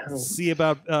multiple accounts. see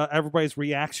about everybody's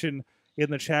reaction in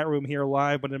the chat room here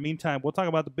live. But in the meantime, we'll talk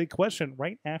about the big question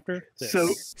right after this. So-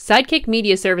 Sidekick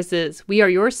Media Services. We are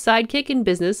your sidekick in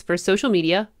business for social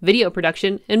media, video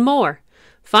production, and more.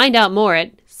 Find out more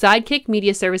at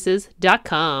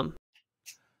sidekickmediaservices.com.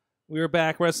 We are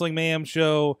back, Wrestling Mayhem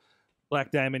Show. Black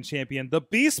Diamond Champion, the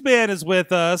Beastman, is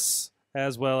with us,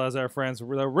 as well as our friends the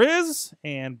Rizz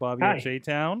and Bobby Hi. at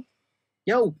J-Town.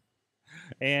 Yo.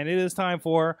 And it is time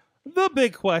for the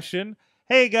big question.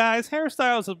 Hey guys,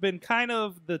 hairstyles have been kind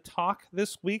of the talk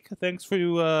this week. Thanks for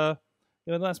the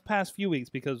last past few weeks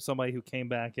because of somebody who came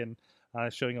back and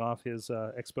showing off his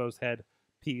exposed head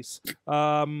piece.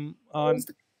 On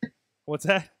what's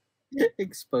that?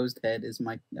 Exposed head is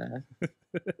my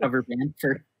cover band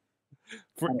for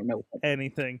I don't know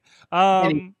anything.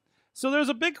 So there's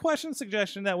a big question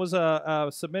suggestion that was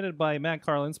submitted by Matt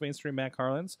Carlins, mainstream Matt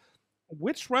Carlins.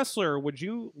 Which wrestler would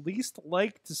you least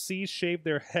like to see shave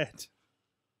their head?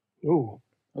 Oh.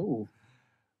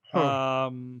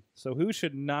 So who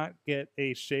should not get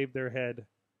a shave their head?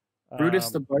 Brutus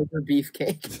the Barber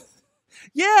Beefcake.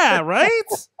 Yeah, right?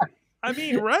 I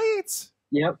mean, right?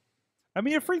 Yep. I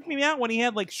mean, it freaked me out when he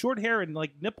had like short hair and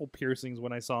like nipple piercings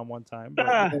when I saw him one time.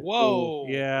 But, Whoa.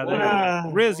 yeah.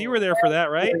 Wow. Rizz, you were there for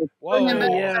that, right? Whoa.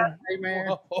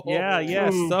 Yeah. Yeah.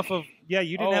 Mm. Stuff of, yeah,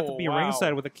 you didn't have to be wow.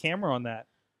 ringside with a camera on that.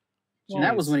 And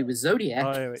that was when he was Zodiac.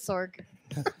 Oh, wait. Sorg.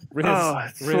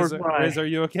 Riz, are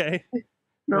you okay?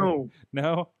 No.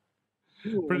 No?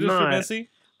 I'm Producer not. Missy?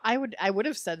 I would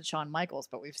have said Shawn Michaels,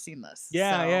 but we've seen this.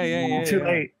 Yeah, so. yeah. Too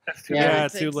late. That's too Yeah. Yeah,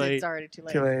 It's- too it's- late. It's already too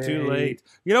late. Too late. Too late.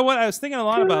 You know what? I was thinking a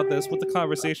lot about this with the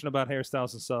conversation about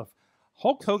hairstyles and stuff.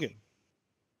 Hulk Hogan.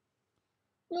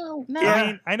 Well, No. Yeah. I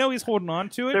mean, I know he's holding on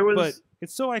to it, There was- but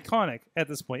it's so iconic at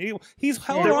this point. He's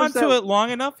held There on was to that- it long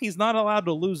enough. He's not allowed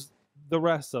to lose the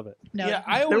rest of it. No. Yeah,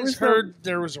 I There always was heard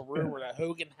there was a rumor that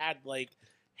Hogan had like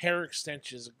hair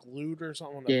extensions glued or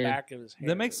something on the Yeah. back of his hair.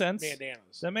 That makes sense.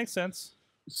 Bandanas. That makes sense.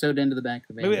 sewed into the back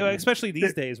of the Maybe, bandana. especially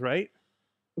these days, right?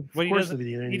 Of When he course doesn't,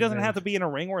 it'd be he doesn't have to be in a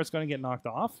ring where it's going to get knocked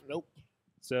off. Nope.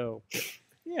 So,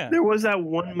 yeah. There was that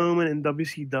one moment in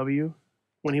WCW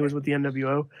when he was with the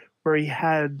NWO where he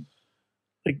had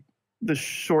like the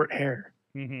short hair.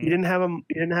 Mhm. He didn't have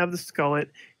He didn't have the skullet.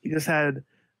 He just had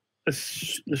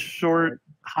the short,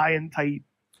 high and tight.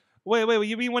 Wait.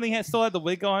 You mean when he still had the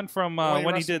wig on from When he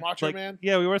when he wrestled did Macho like Man?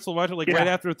 yeah, we wrestled Macho like Yeah. right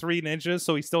after 3 Ninjas,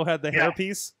 so he still had the Yeah.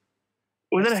 hairpiece.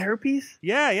 Was it a hairpiece?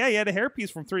 Yeah, he had a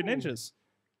hairpiece from 3 Ninjas,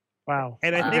 Wow.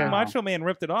 and I think Wow. Macho Man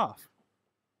ripped it off.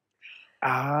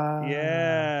 Ah.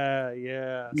 Yeah.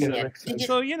 Yeah, Yeah. that makes sense.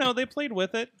 So they played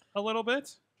with it a little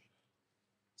bit.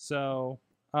 So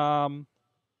I don't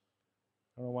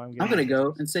know why I'm I'm getting. gonna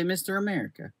go and say Mr.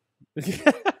 America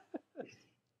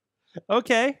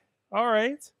Okay. All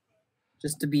right.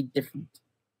 just to be different.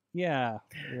 Yeah.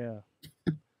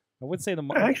 I would say the.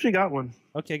 I actually got one.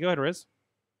 Okay, go ahead, Riz.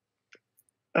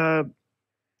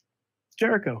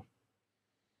 Jericho.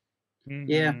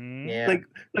 Yeah, Mhm. yeah. Like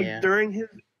Yeah. during his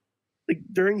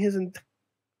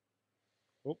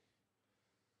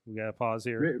We gotta pause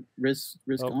here. Riz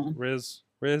Oh, gone.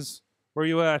 Riz, where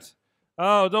you at?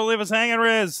 Oh, don't leave us hanging,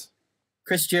 Riz.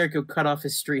 Chris Jericho cut off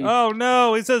his streak. Oh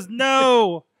no, he says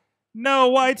no, no.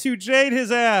 Y2J'd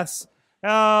his ass.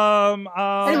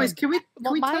 Anyways, can we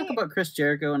well, talk my- about Chris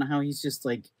Jericho and how he's just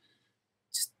I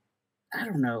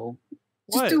don't know,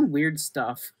 just What? doing weird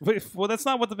stuff. Well, that's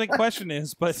not what the big question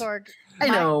is, but Sorg. I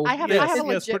know. I have yes, a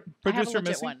yes, legit, I have a producer legit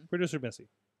Missy, one. producer Missy,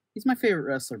 He's my favorite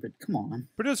wrestler, but come on.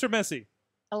 producer Missy,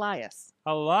 Elias.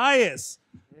 Elias.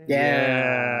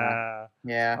 Yeah.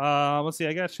 Yeah. Let's see.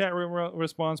 I got a chat room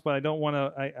response, but I don't want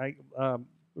to.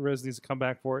 Riz needs to come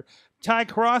back for it. Ty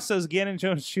Cross says Gannon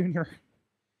Jones Jr.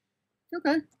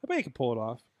 Okay. I bet he can pull it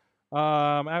off.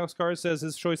 Alex Carr says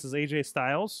his choice is AJ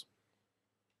Styles.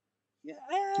 Yeah,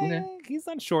 Okay. he's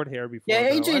done short hair before. Yeah, though.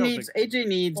 I AJ don't needs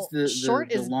think- the short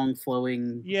the is- long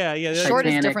flowing. Yeah, that's, Short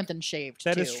is Titanic. different than shaved.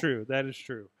 that too. is true. That is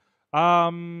true.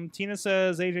 Tina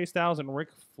says AJ Styles and Ric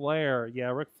Flair.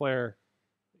 Yeah, Ric Flair.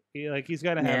 He's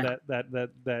got to have Yeah.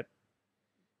 that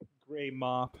gray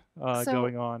mop So-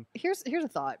 going on. Here's a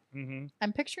thought. Hmm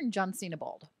I'm picturing John Cena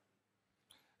bald,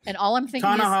 and all I'm thinking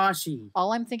Tanahashi.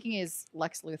 is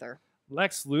Lex Luthor.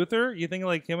 Lex Luthor. You think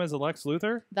like him as a Lex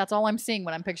Luthor? That's all I'm seeing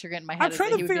when I'm picturing it in my head. I'm is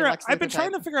trying that to he would be figure a out. Lex I've been Luthor trying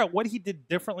to type. figure out what he did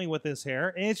differently with his hair,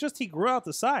 and it's just he grew out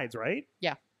the sides, right?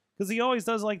 Yeah. Because he always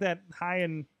does like that high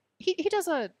and He does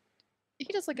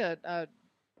like a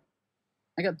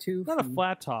I got two. not a from-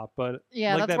 flat top, but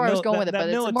yeah. like that's that where I was mil- going that- with it, that but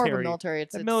it's more of a military- military.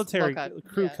 It's that it's military low cut.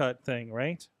 crew Yeah. cut thing,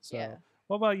 right? So, Yeah.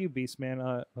 what about you,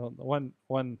 Beastman?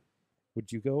 One.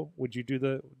 Would you go? Would you do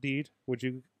the deed? Would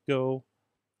you go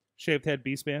shaved head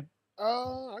Beastman?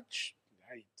 I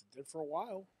did it for a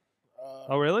while.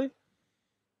 Oh, really?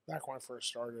 Back when I first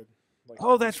started. Like,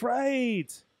 Oh, that's right.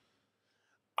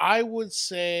 I would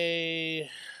say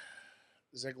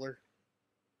Ziggler.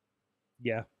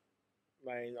 Yeah.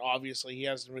 I mean, obviously, he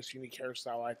has the most unique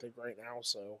hairstyle, I think, right now.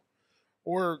 So,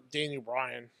 or Daniel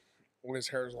Bryan when his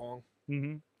hair is long.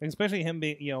 Mm-hmm. Especially him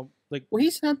being, like Well,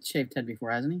 he's had shaved head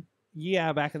before, hasn't he?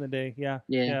 Yeah, back in the day, yeah.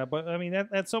 Yeah. But I mean,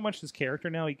 that's so much his character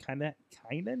now. He kind of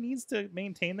needs to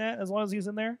maintain that as long as he's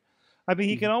in there. I mean,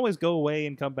 he can always go away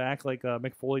and come back like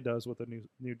Mick Foley does with a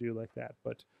new dude like that.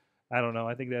 But I don't know.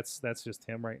 I think that's just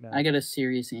him right now. I got a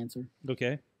serious answer.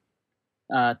 Okay.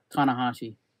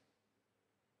 Tanahashi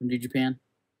from New Japan.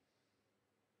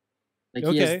 Like, he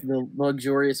Okay. has the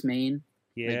luxurious mane.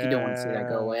 Yeah. Like, you don't want to see that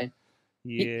go away.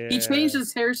 Yeah. He changed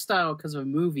his hairstyle because of a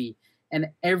movie, and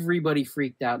everybody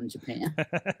freaked out in Japan.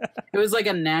 It was like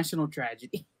a national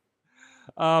tragedy.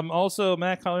 Also,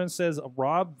 Matt Collins says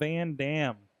Rob Van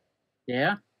Dam.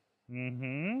 Yeah.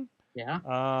 Mm-hmm.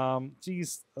 Yeah.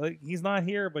 Geez, he's not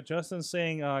here, but Justin's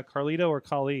saying Carlito or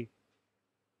Kali.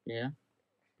 Yeah.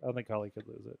 I don't think Kali could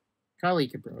lose it. Kali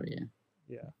could probably, yeah.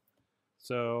 Yeah.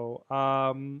 So,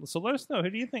 so let us know, who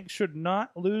do you think should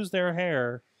not lose their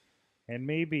hair, and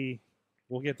maybe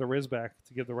we'll get the Rizz back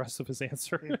to give the rest of his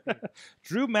answer.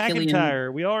 Drew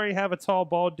McIntyre. We already have a tall,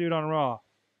 bald dude on Raw.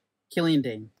 Killian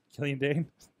Dane. Killian Dane.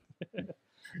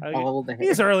 All the hair.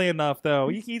 He's early enough, though.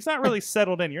 He's not really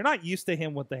settled in. You're not used to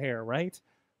him with the hair, right?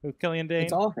 With Killian Dane.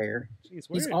 It's all hair. Jeez,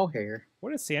 He's all hair.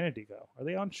 Where does Sanity go? Are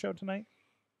they on show tonight?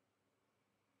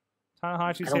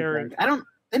 Tanahashi's hair.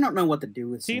 They don't know what to do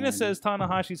with Tina Sanity. says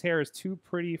Tanahashi's hair is too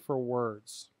pretty for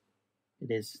words.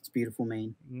 It is. It's beautiful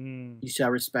mane. Mm. You shall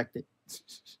respect it.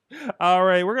 All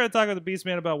right, we're going to talk with the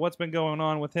Beastman about what's been going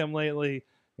on with him lately,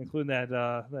 including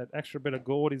that extra bit of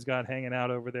gold he's got hanging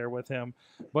out over there with him.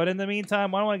 But in the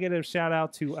meantime, why don't I get a shout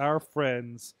out to our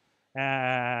friends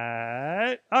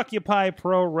at Occupy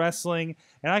Pro Wrestling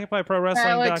and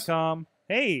OccupyProWrestling.com.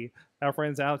 Hey, our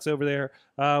friends Alex over there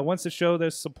wants to show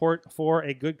their support for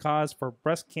a good cause for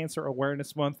Breast Cancer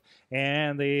Awareness Month,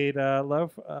 and they'd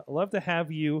love to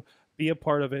have you be a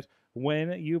part of it.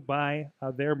 When you buy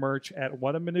their merch at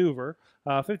What a Maneuver,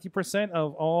 50%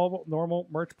 of all normal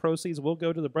merch proceeds will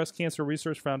go to the Breast Cancer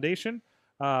Research Foundation.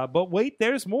 But wait,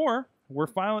 there's more.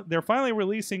 They're finally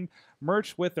releasing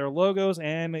merch with their logos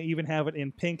and even have it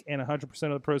in pink, and 100%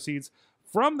 of the proceeds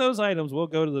from those items will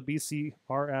go to the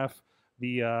BCRF,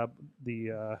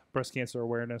 the Breast Cancer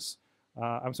Awareness.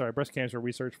 Breast Cancer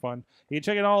Research Fund. You can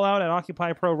check it all out at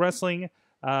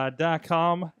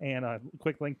OccupyProWrestling.com, and a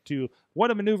quick link to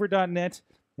whatamaneuver.net,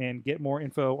 and get more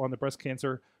info on the Breast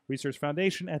Cancer Research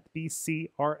Foundation at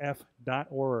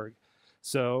bcrf.org.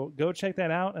 So go check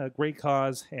that out. A great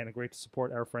cause, and a great to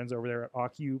support our friends over there at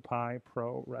Occupy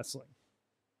Pro Wrestling.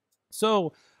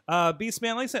 So,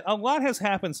 Beastman, like I said, a lot has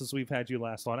happened since we've had you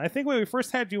last on. I think when we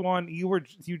first had you on,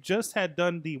 you just had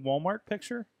done the Walmart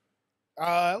picture.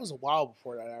 It was a while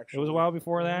before that, actually. It was a while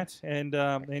before that, and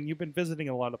you've been visiting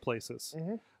a lot of places.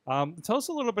 Mm-hmm. Tell us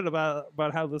a little bit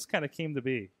about how this kind of came to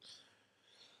be.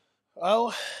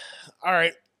 Oh, all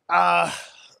right.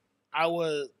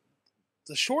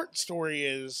 The short story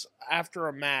is, after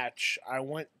a match, I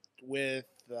went with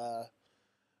a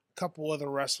couple other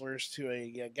wrestlers to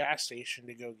a gas station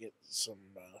to go get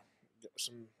something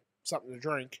to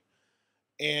drink.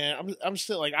 And I'm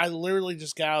still, like, I literally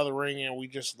just got out of the ring and we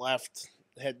just left,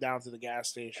 head down to the gas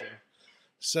station.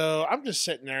 So I'm just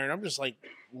sitting there and I'm just, like,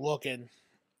 looking,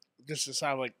 just to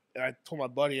sound like, I told my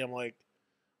buddy, I'm like,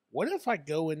 what if I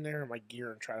go in there in my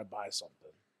gear and try to buy something?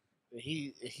 And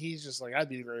he's just like, I'd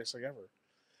be the greatest thing ever.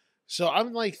 So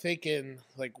I'm, like, thinking,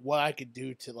 like, what I could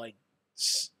do to, like,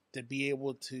 to be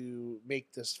able to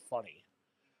make this funny.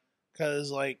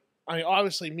 Because, like, I mean,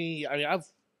 obviously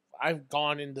I've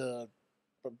gone into,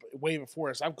 way before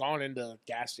this, I've gone into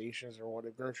gas stations or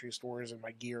whatever, grocery stores in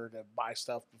my gear to buy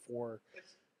stuff before.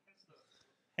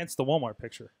 Hence the Walmart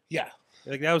picture. Yeah.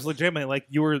 Like, that was legitimate. Like,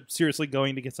 you were seriously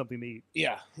going to get something to eat.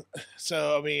 Yeah.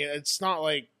 So, I mean, it's not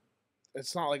like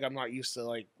I'm not used to,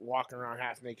 like, walking around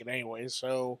half naked anyway.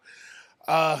 So,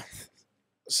 I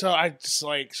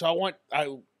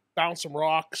bounced some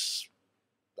rocks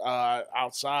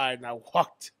outside, and I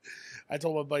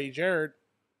told my buddy Jared,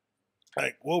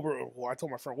 like, I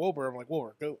told my friend Wilbur, I'm like,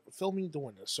 Wilbur, go film me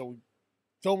doing this. So we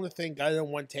filmed the thing, got it in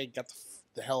one take, got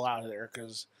the hell out of there,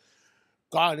 because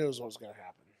God knows what was going to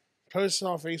happen. Posted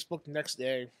on Facebook the next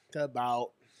day, got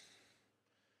about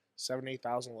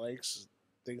 8,000 likes.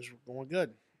 Things were going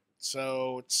good.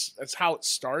 So that's how it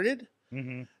started.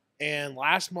 Mm-hmm. And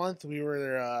last month we were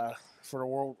there for the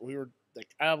world. We were like,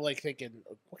 I'm like thinking,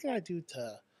 what can I do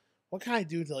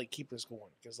to like keep this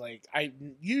going? Because, like, I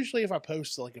usually, if I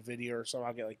post like a video or something,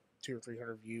 I'll get like 200 or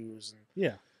 300 views, and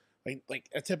yeah, like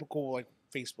a typical like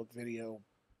Facebook video,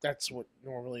 that's what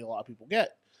normally a lot of people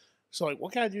get. So, like,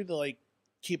 what can I do to like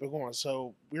keep it going?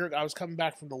 So I was coming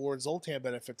back from the Lord Zoltan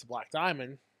benefit to Black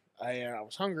Diamond. I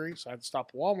was hungry, so I had to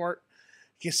stop at Walmart,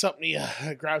 get something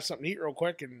to grab something to eat real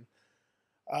quick, and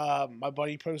My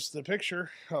buddy posted a picture.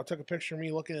 I took a picture of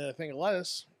me looking at a thing of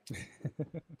lettuce.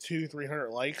 300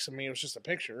 likes. I mean, it was just a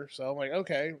picture. So I'm like,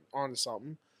 okay, on to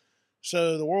something.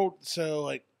 So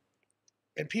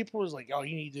and people was like, oh,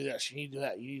 you need to do this, you need to do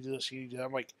that, you need to do this, you need to do that.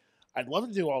 I'm like, I'd love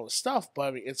to do all this stuff, but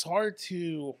I mean, it's hard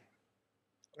to.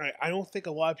 I don't think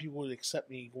a lot of people would accept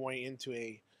me going into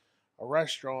a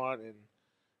restaurant and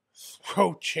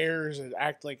throw chairs and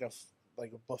act like a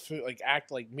buffoon, like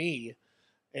act like me,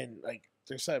 and like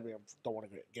they said, I mean, I don't want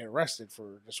to get arrested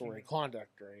for disorderly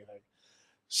conduct or anything.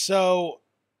 So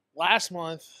last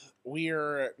month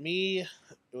it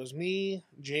was me,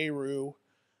 J. Rue,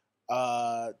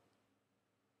 my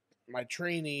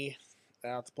trainee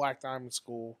at the Black Diamond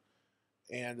School,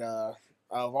 and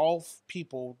of all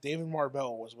people, David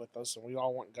Marbell was with us, and we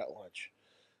all went and got lunch.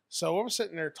 So we were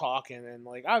sitting there talking, and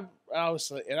like I asked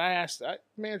the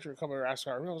manager to come over and ask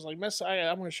her. I was like, Miss,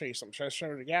 I'm going to show you something. Should I show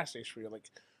her the gas station for you? Like,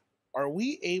 are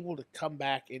we able to come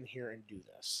back in here and do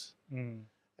this? And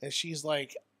she's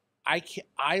like, I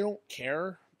don't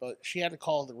care, but she had to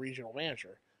call the regional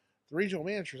manager. The regional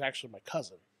manager is actually my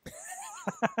cousin.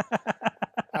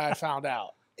 I found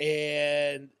out,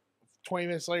 and 20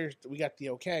 minutes later, we got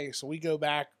the okay. So we go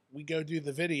back, we go do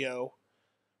the video,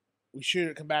 we shoot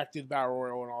it, come back, do the battle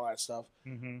royal and all that stuff.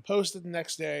 Posted the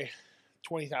next day,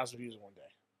 20,000 views in one day.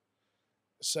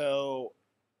 So,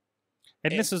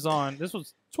 and this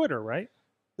was Twitter, right?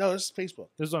 No, this is Facebook.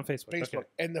 This is on Facebook. Facebook. Okay.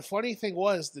 And the funny thing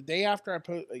was, the day after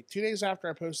 2 days after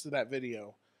I posted that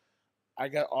video, I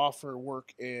got offered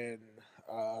work in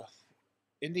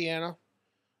Indiana,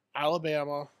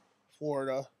 Alabama,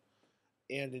 Florida,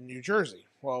 and in New Jersey.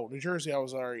 Well, New Jersey, I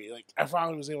was already I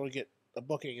finally was able to get a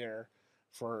booking there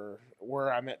for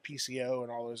where I met PCO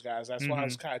and all those guys. That's why I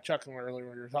was kind of chuckling earlier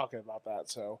when you were talking about that.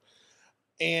 So,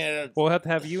 and we'll have to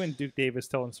have you and Duke Davis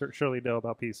telling Shirley Doe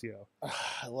about PCO.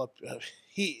 I love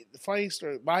the funny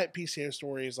story. My PCO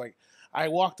story is like, I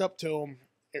walked up to him,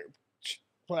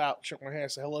 shook my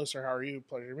hand, said, "Hello, sir. How are you?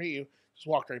 Pleasure to meet you." Just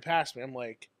walked right past me. I'm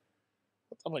like,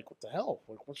 what the hell?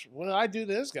 Like, what did I do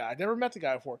to this guy? I never met the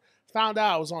guy before. Found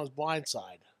out I was on his blind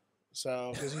side.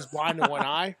 So, because he's blind in one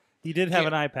eye. He did have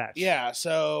an eye patch. Yeah.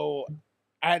 So,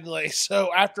 I had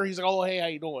so after he's like, "Oh, hey, how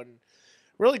you doing?"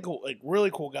 Really cool, really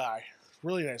cool guy.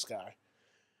 Really nice guy.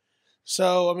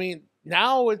 So, I mean,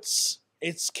 now it's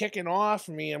kicking off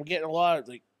for me. I'm getting a lot of,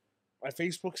 my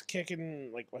Facebook's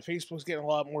kicking, my Facebook's getting a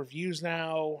lot more views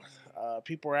now.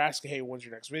 People are asking, hey, when's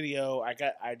your next video? I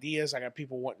got ideas. I got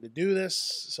people wanting to do this.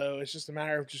 So it's just a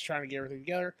matter of just trying to get everything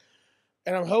together.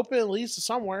 And I'm hoping it leads to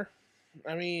somewhere.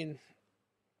 I mean,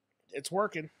 it's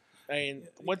working. I mean,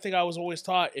 one thing I was always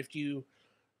taught, if you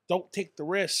don't take the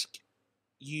risk,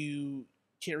 you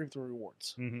can't reap the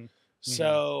rewards.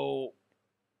 So,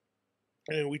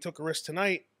 and we took a risk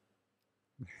tonight.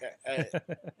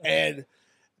 And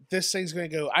this thing's going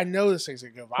to go, I know this thing's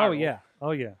going to go viral.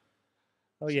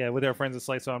 Oh, yeah. With our friends at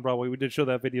Slice on Broadway. We did show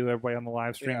that video to everybody on the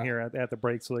live stream here at the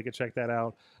break so they could check that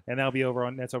out. And that'll be over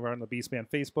on the Beastman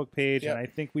Facebook page. And I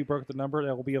think we broke the number.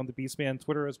 That will be on the Beastman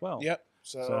Twitter as well. Yep.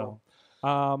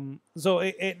 I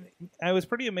was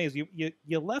pretty amazed.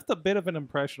 You left a bit of an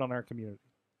impression on our community.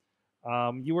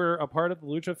 You were a part of the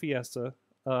Lucha Fiesta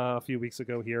a few weeks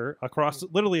ago here,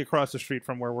 literally across the street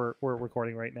from where we're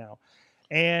recording right now.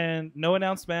 And no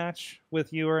announced match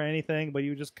with you or anything, but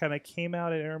you just kind of came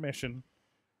out at intermission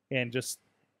and just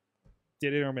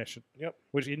did intermission. Yep.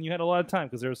 And you had a lot of time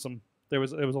because it was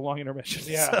a long intermission.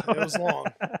 Yeah, it was long.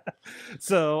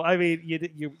 So I mean,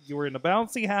 you were in a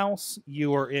bouncy house.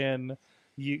 You were in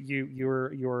you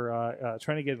were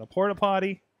trying to get in a porta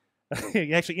potty.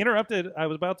 You actually interrupted. I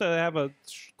was about to have a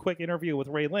quick interview with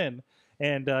Ray Lynn,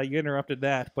 and you interrupted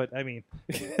that. But I mean,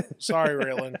 sorry,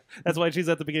 Ray Lynn. That's why she's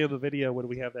at the beginning of the video when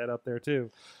we have that up there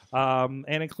too. And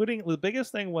including the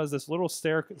biggest thing was this little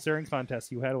staring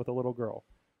contest you had with a little girl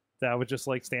that was just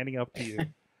standing up to you,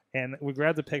 and we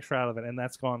grabbed a picture out of it, and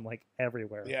that's gone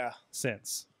everywhere. Yeah.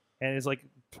 Since, and it's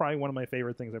probably one of my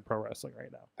favorite things in pro wrestling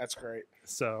right now. That's great.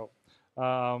 So,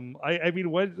 I mean,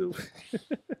 what?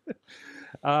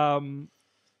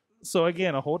 So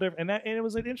again, a whole different, and it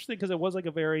was interesting because it was a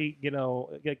very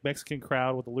Mexican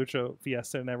crowd with the Lucha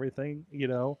Fiesta and everything.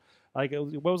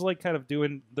 What was kind of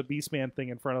doing the Beastman thing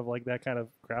in front of that kind of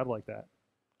crowd like that.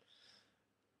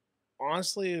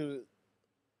 Honestly,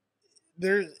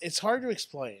 it's hard to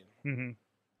explain.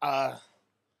 I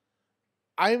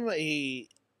have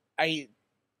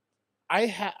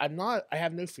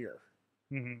no fear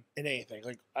in anything.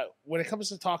 When it comes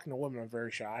to talking to women, I'm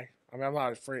very shy. I mean, I'm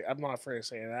not afraid of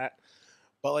saying that.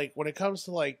 But when it comes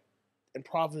to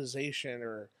improvisation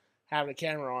or having a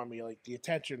camera on me, the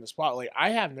attention, the spotlight, I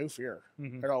have no fear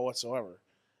at all whatsoever.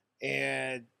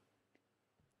 and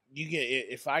you get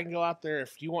if I can go out there,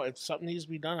 if something needs to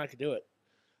be done, I could do it.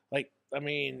 Like, I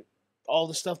mean, all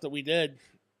the stuff that we did,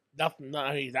 nothing.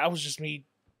 I mean, that was just me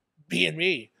being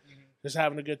me, just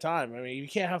having a good time. I mean, you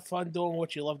can't have fun doing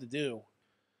what you love to do.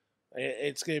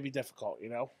 It's going to be difficult, you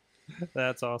know.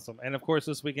 That's awesome. And of course,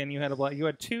 this weekend you had you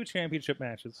had 2 championship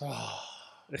matches.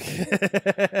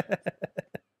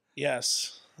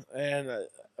 Yes, and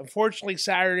unfortunately,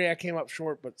 Saturday I came up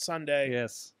short, but Sunday,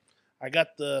 yes, I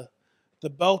got the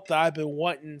belt that I've been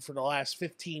wanting for the last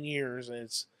 15 years, and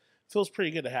it feels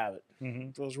pretty good to have it.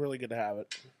 It feels really good to have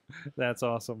it. That's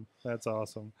awesome. That's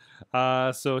awesome.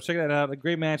 So check that out. A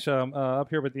great match up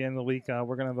here at the end of the week.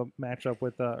 We're gonna have a matchup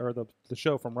with the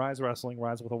show from Rise Wrestling,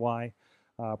 Rise with a Y.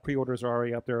 Pre-orders are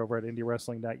already up there over at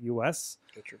indywrestling.us.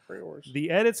 Get your pre-orders.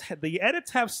 The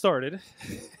edits have started.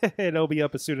 It'll be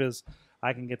up as soon as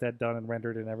I can get that done and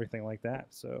rendered and everything like that.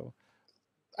 So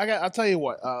I'll tell you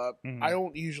what. I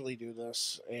don't usually do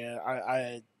this,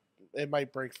 and it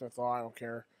might break fifth law. I don't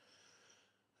care.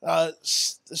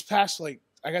 This past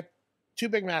I got 2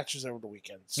 big matches over the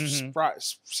weekend.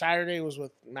 Saturday was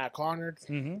with Matt Conrad.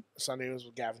 Sunday was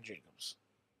with Gavin Jacobs.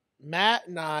 Matt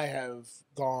and I have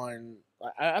gone.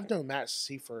 I've known Matt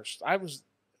since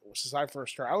since I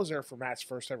first started. I was there for Matt's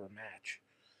first ever match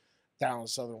down in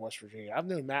Southern West Virginia. I've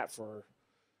known Matt for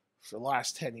the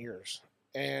last 10 years.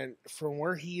 And from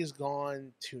where he has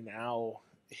gone to now,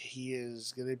 he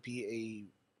is going to be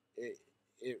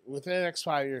within the next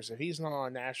 5 years, if he's not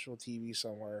on national TV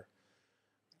somewhere,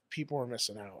 people are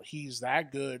missing out. He's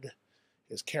that good.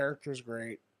 His character's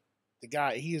great. The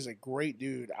guy, he is a great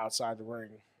dude outside the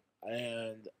ring.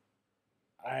 And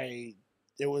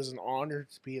it was an honor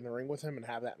to be in the ring with him and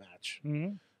have that match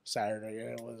Saturday.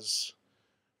 And it was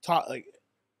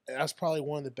that's probably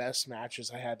one of the best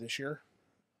matches I had this year.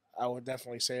 I would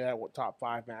definitely say that with top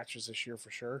 5 matches this year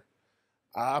for sure.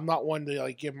 I'm not one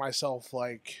to give myself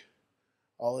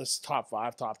this top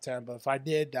 5, top 10, but if I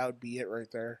did, that would be it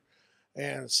right there.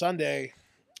 And Sunday,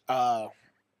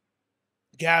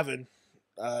 Gavin,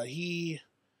 he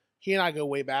and I go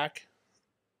way back.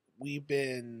 We've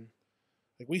been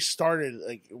we started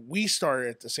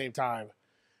at the same time.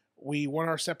 We went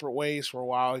our separate ways for a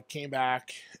while. We came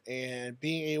back, and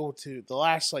being able to the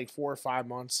last 4 or 5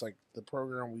 months, the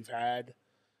program we've had,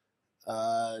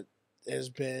 has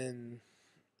been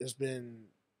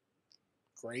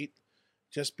great.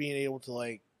 Just being able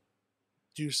to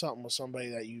do something with somebody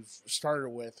that you've started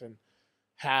with and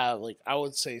have I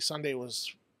would say Sunday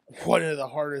was one of the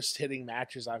hardest hitting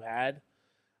matches I've had.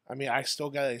 I mean, I still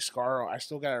got a scar. I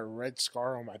still got a red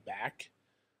scar on my back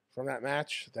from that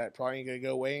match that probably ain't gonna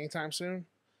go away anytime soon.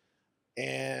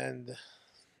 And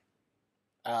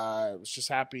I was just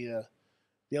happy to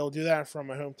be able to do that in front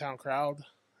of my hometown crowd.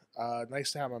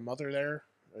 Nice to have my mother there,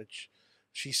 which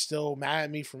she's still mad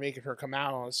at me for making her come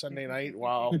out on a Sunday night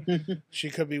while she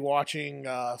could be watching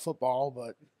football.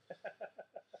 But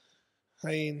I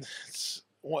mean,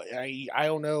 I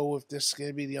don't know if this is going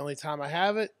to be the only time I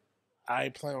have it. I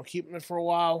plan on keeping it for a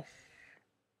while.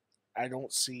 I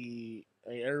don't see.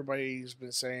 Everybody's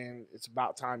been saying it's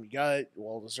about time you got it.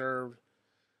 Well deserved.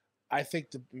 I think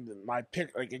my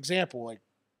pick, example,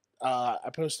 I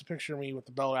posted a picture of me with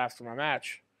the belt after my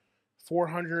match.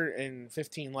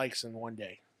 415 likes in one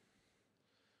day.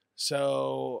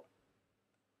 So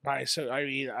I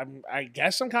mean, I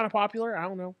guess I'm kind of popular. I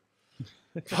don't know,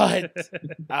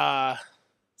 but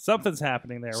something's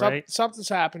happening there, right? Something's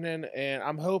happening, and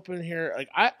I'm hoping here.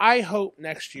 I hope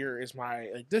next year is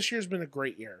this year's been a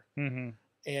great year, and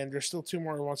there's still 2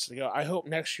 more months to go. I hope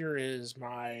next year is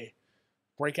my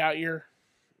breakout year.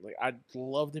 I'd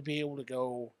love to be able to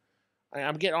go.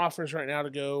 I'm getting offers right now to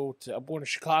go to. I'm going to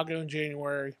Chicago in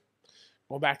January.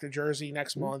 Going back to Jersey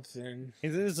next month. And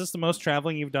is this the most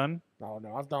traveling you've done? No,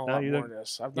 I've done a lot more than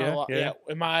this. I've done a lot. Yeah.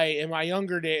 In my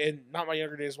younger day, and not my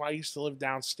younger days, when I used to live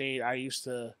downstate,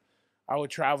 I would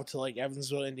travel to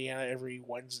Evansville, Indiana every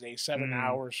Wednesday, 7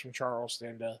 hours from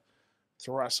Charleston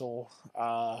to wrestle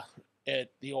at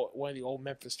one of the old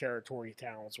Memphis territory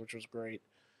towns, which was great.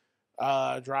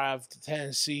 Drive to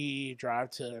Tennessee,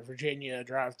 drive to Virginia,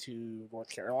 drive to North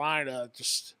Carolina.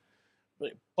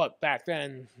 But back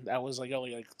then that was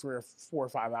only 3 or 4 or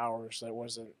 5 hours. That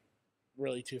wasn't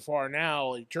really too far.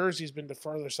 Now Jersey's been the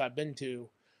furthest I've been to,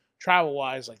 travel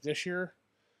wise, this year.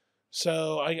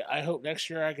 So I hope next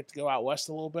year I get to go out west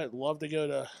a little bit. Love to go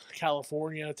to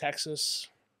California, Texas.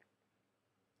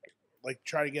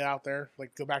 Try to get out there.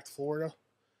 Go back to Florida.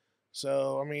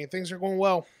 So I mean, things are going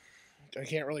well. I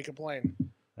can't really complain.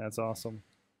 That's awesome.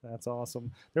 That's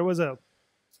awesome. There was a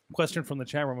question from the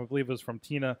chat room, I believe it was from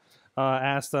Tina,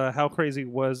 asked how crazy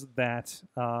was that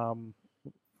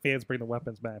fans bring the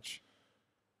weapons match?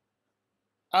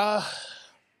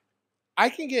 I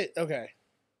can get okay.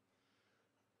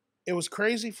 It was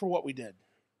crazy for what we did.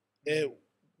 It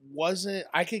wasn't.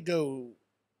 I could go.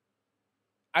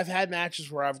 I've had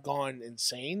matches where I've gone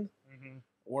insane,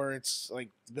 where it's like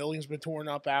the building's been torn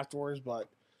up afterwards. But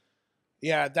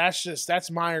yeah,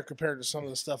 that's minor compared to some of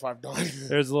the stuff I've done.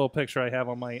 There's a little picture I have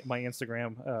on my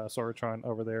Instagram, Sorgatron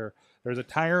over there. There's a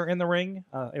tire in the ring.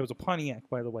 It was a Pontiac,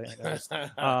 by the way. I noticed.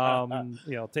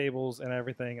 Tables and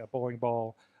everything, a bowling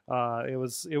ball. It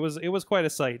was quite a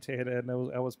sight, and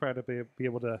I was proud to be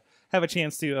able to have a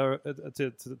chance to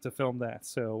film that.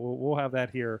 So we'll have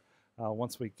that here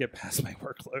once we get past my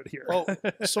workload here. Well,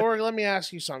 Sorg, let me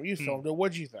ask you something. You filmed it.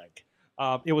 What'd you think?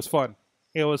 It was fun.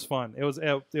 It was fun. I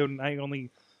only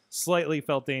slightly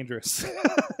felt dangerous,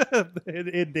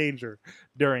 in danger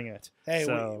during it. Hey,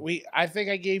 so, I think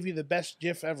I gave you the best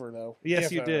GIF ever, though. Yes,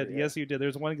 GIF you did. ever, yeah. Yes, you did.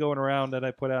 There's one going around that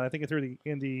I put out. I think it's through the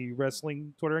Indy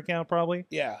Wrestling Twitter account, probably.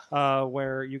 Yeah.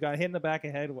 Where you got hit in the back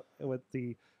of the head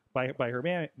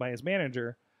by his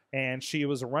manager, and she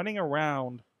was running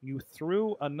around. You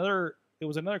threw another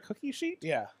cookie sheet.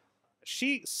 Yeah.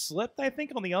 She slipped, I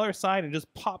think, on the other side and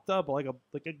just popped up like a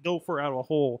gopher out of a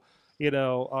hole.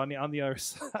 On the other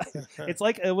side.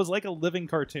 It was like a living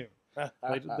cartoon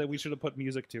that we should have put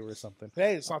music to or something.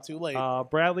 Hey, it's not too late.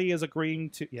 Bradley is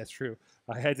agreeing to. Yes, true.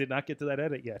 I did not get to that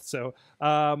edit yet. So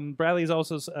Bradley is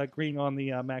also agreeing on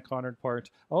the Matt Connard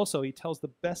part. Also, he tells the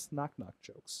best knock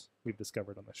jokes we've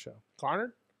discovered on the show.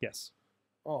 Connard? Yes.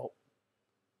 Oh.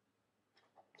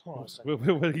 Hold on a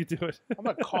second. What are you doing? I'm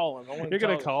gonna call him. You're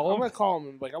gonna call him? I'm gonna call him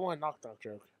and be like, I want a knock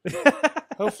joke.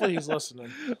 Hopefully he's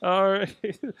listening. All right.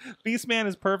 Beastman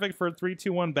is perfect for a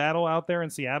 3-2-1 battle out there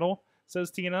in Seattle, says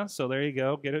Tina. So there you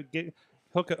go.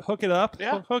 Hook it up.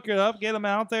 Yeah. Hook it up. Get him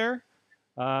out there.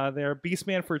 They're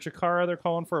Beastman for Chikara. They're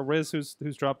calling for a Rizz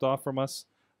who's dropped off from us.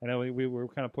 I know we were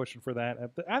kind of pushing for that.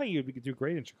 I think you'd do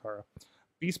great in Chikara.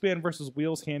 Beastman versus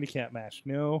Wheels handicap match.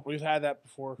 No. We've had that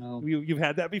before. No. You've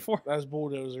had that before? That was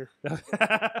Bulldozer.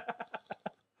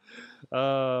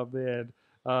 Oh, man.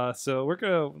 So we're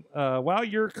going to, while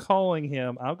you're calling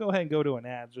him, I'll go ahead and go to an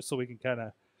ad just so we can kind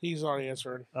of. He's not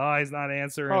answering. Oh, he's not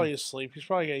answering. Probably asleep. He's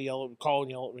probably going to call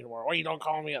and yell at me tomorrow. Why you don't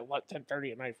call me at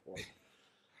 10:30 at night for?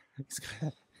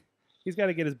 He's got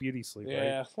to get his beauty sleep,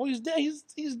 yeah. right? Well, he's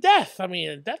death. I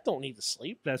mean, death don't need to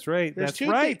sleep. That's right. There's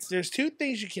There's two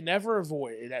things you can never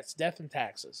avoid. And that's death and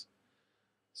taxes.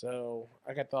 So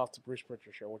I got that off the Bruce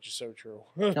Pritchard show, which is so true.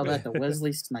 Tell that to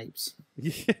Wesley Snipes.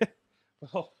 Yeah.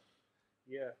 Well,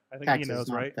 yeah. I think Taxes, he knows,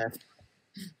 not right? theft.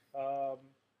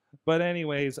 But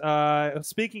anyways,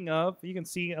 speaking of, you can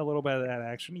see a little bit of that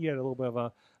action. You had a little bit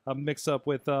of a mix-up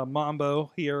with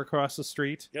Mambo here across the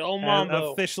street. Good old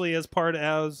Mambo. Officially as part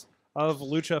of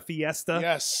Lucha Fiesta.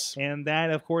 Yes. And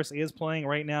that, of course, is playing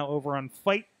right now over on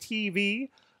Fight TV.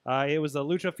 It was the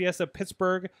Lucha Fiesta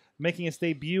Pittsburgh making its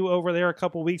debut over there a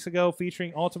couple weeks ago,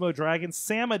 featuring Ultimo Dragon,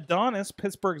 Sam Adonis,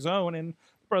 Pittsburgh's own, and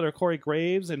brother Corey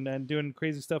Graves, and doing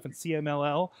crazy stuff in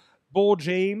CMLL. Bull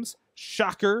James,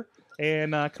 Shocker,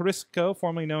 and Carisco,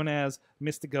 formerly known as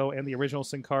Mystico and the original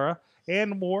Sin Cara,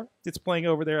 and more. It's playing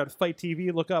over there at Fight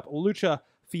TV. Look up Lucha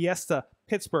Fiesta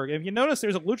Pittsburgh. And if you notice,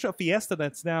 there's a Lucha Fiesta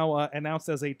that's now announced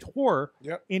as a tour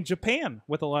in Japan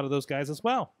with a lot of those guys as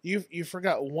well. You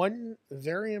forgot one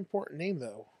very important name,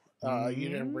 though, you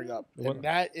didn't bring up. And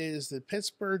that is the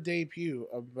Pittsburgh debut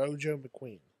of Mojo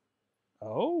McQueen.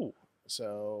 Oh.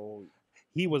 So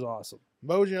he was awesome.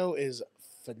 Mojo is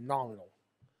phenomenal.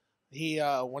 He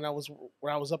when I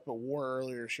was up at War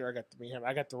earlier this year, I got to meet him.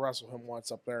 I got to wrestle him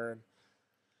once up there, and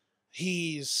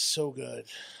he's so good.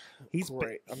 He's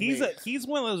great. He's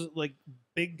one of those like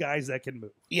big guys that can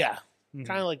move. Yeah,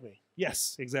 kind of like me.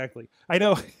 Yes, exactly. I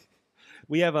know.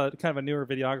 We have a kind of a newer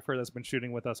videographer that's been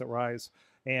shooting with us at Rise,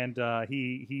 and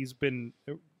he's been.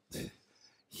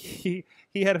 He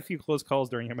had a few close calls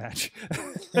during a match.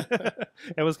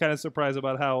 I was kind of surprised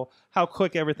about how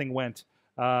quick everything went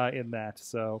in that.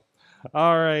 So,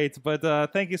 all right, but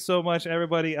thank you so much,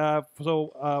 everybody.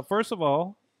 First of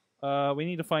all, we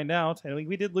need to find out, and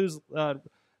we did lose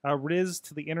Rizz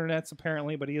to the internets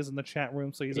apparently, but he is in the chat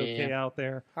room, so he's okay out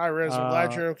there. Hi, Rizz. I'm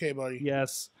glad you're okay, buddy.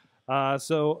 Yes.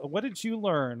 So, what did you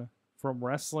learn from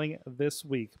wrestling this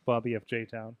week, Bobby F.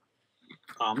 J-Town?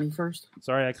 Call me first.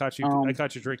 Sorry, I caught you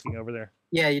drinking over there.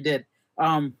 Yeah, you did.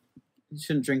 You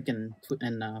shouldn't drink in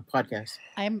podcasts.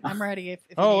 I'm ready. If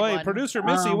oh, hey, producer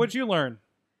Missy, what'd you learn?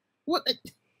 What?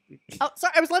 Oh,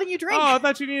 sorry, I was letting you drink. Oh, I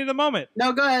thought you needed a moment.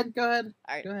 No, go ahead. All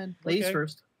right. Go ahead. Ladies Okay.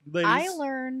 first. Ladies. I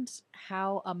learned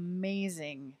how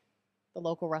amazing the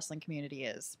local wrestling community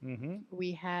is. Mm-hmm.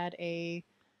 We had a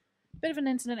bit of an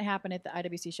incident happen at the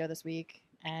IWC show this week,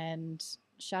 and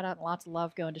shout out and lots of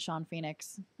love going to Sean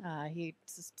Phoenix. He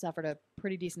suffered a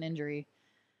pretty decent injury,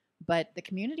 but the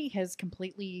community has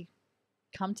completely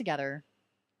come together,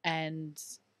 and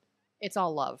it's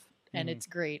all love, and it's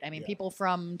great. I mean, people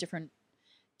from different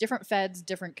feds,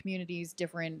 different communities,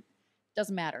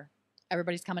 doesn't matter.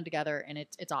 Everybody's coming together, and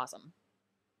it's awesome.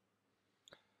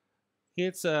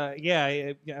 It's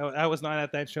I was not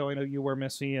at that show. I know you were,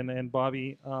 Missy, and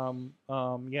Bobby.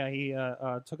 He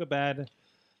took a bad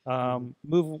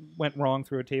move, went wrong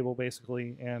through a table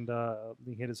basically, and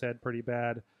he hit his head pretty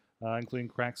bad, including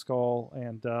cracked skull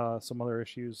and some other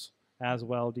issues as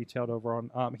well, detailed over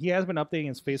on. He has been updating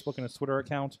his Facebook and his Twitter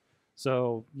account,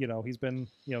 so he's been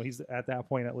he's at that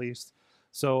point at least.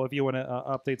 So if you want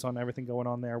updates on everything going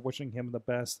on there, wishing him the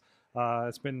best.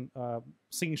 It's been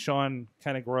seeing Sean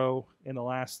kind of grow in the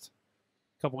last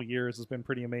couple of years has been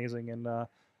pretty amazing, and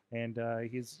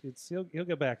he'll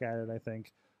get back at it, I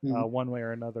think, one way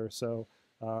or another. So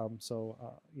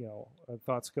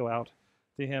thoughts go out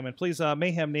to him, and please,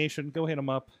 Mayhem Nation, go hit him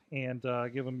up and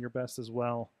give him your best as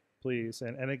well, please.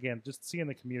 And again, just seeing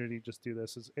the community just do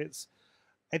this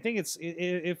I think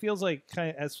it feels like kind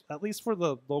of, as at least for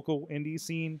the local indie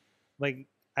scene, like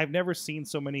I've never seen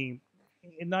so many.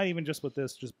 And not even just with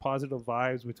this, just positive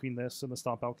vibes between this and the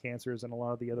Stomp Out Cancers and a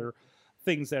lot of the other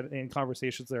things that in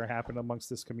conversations that are happening amongst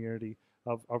this community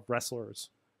of wrestlers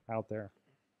out there.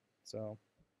 So,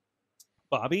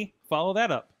 Bobby, follow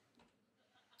that up.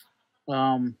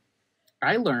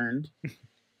 I learned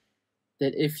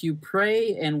that if you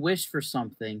pray and wish for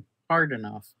something hard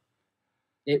enough,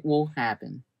 it will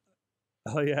happen.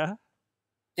 Oh, yeah?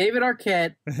 David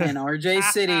Arquette and RJ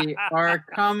City are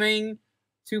coming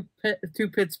to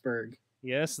Pittsburgh.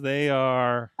 Yes, they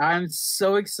are. I'm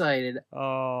so excited.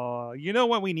 Oh, you know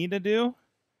what we need to do?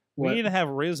 What? We need to have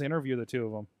Rizz interview the two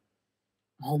of them.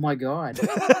 Oh my God.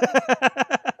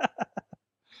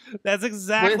 That's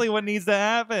exactly what needs to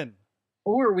happen.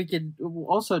 Or we could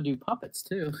also do puppets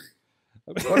too.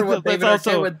 Or what David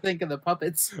Arquette would think of the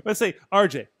puppets. Let's say,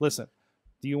 RJ, listen.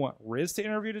 Do you want Rizz to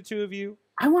interview the two of you?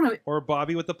 I want to. Or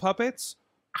Bobby with the puppets?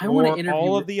 I want to interview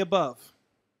all of the above.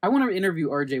 I want to interview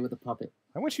RJ with a puppet.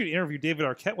 I want you to interview David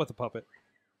Arquette with a puppet.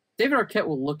 David Arquette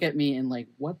will look at me and like,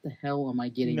 what the hell am I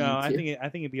getting into? I think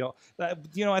it'd be all. I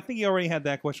think he already had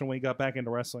that question when he got back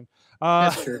into wrestling.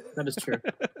 That's true. That is true.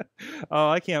 Oh,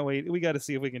 I can't wait. We got to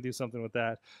see if we can do something with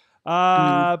that.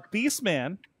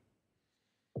 Beastman,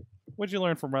 what did you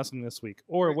learn from wrestling this week,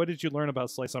 or what did you learn about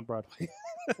Slice on Broadway?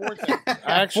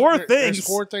 Four things. There's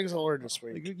 4 things I learned this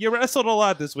week. You wrestled a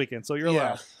lot this weekend, so you're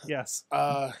allowed. Yes.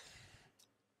 You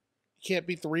can't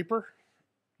beat the Reaper.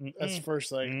 That's the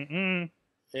first thing.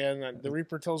 And the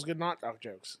Reaper tells good knock-knock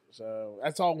jokes. So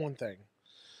that's all one thing.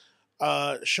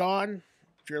 Sean,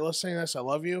 if you're listening to this, I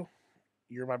love you.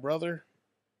 You're my brother.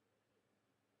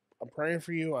 I'm praying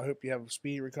for you. I hope you have a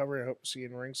speedy recovery. I hope to see you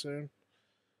in the ring soon.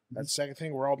 That's the second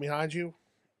thing. We're all behind you.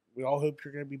 We all hope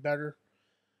you're going to be better.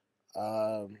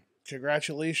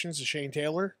 Congratulations to Shane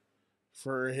Taylor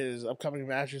for his upcoming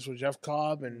matches with Jeff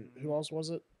Cobb and who else was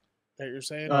it that you're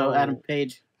saying? Adam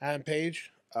Page. Adam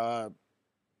Page.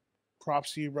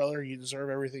 Props to you, brother. You deserve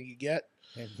everything you get.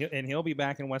 And he'll be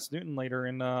back in West Newton later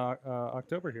in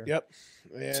October here. Yep.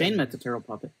 And Shane met the turtle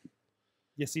puppet.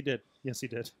 Yes, he did.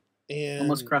 And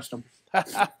almost crushed him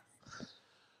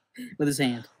with his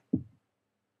hand.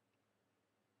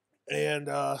 And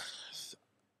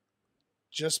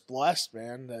just blessed,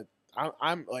 man. That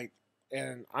I'm like,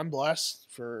 and I'm blessed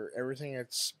for everything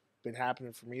that's been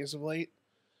happening for me as of late.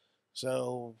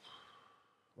 So,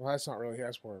 well, that's not really,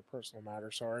 that's more a personal matter.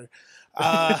 Sorry.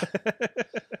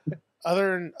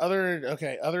 Other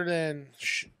than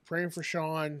praying for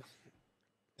Sean,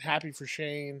 happy for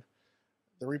Shane,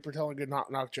 the Reaper telling good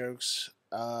knock jokes.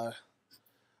 I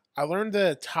learned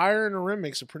that a tire and a rim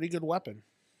makes a pretty good weapon.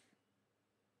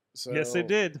 So, yes, it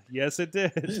did.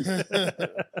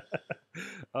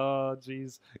 Oh,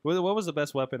 jeez. What was the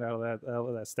best weapon out of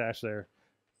that stash there?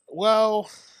 Well,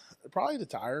 probably the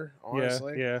tire,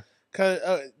 honestly. Yeah.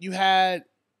 Because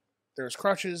there was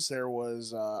crutches. There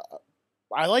was.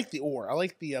 I like the oar. I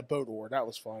like the boat oar. That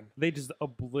was fun. They just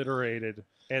obliterated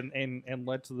and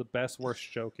led to the best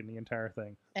worst joke in the entire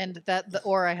thing. And the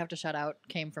oar I have to shout out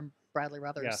came from Bradley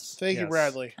Ruthers. Yes. Thank you,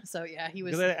 Bradley. So yeah, he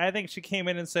was. I think she came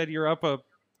in and said, "You're up a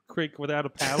creek without a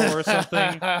paddle" or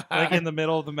something, like in the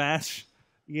middle of the match.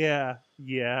 Yeah.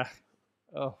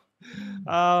 Oh.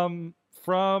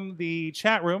 From the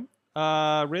chat room,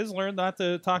 Rizz learned not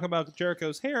to talk about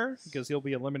Jericho's hair because he'll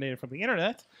be eliminated from the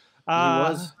internet. He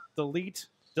was. delete.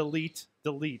 Tina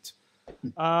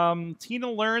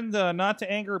learned not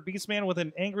to anger Beastman with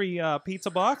an angry pizza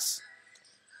box.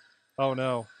 Oh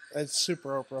no. That's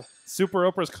Super Oprah.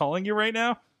 Super Oprah's calling you right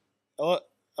now? Hello,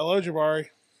 Jabari.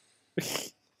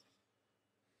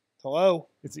 Hello.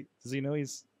 Does he know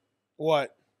he's...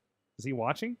 What? Is he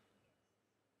watching?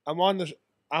 I'm on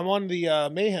the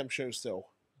Mayhem show still.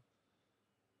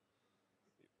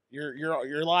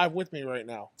 You're live with me right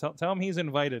now. Tell him he's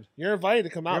invited. You're invited to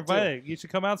come out. You're invited. You should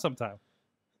come out sometime.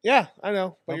 Yeah, I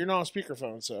know, but you're not on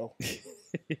speakerphone, so.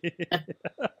 Do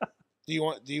you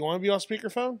want to be on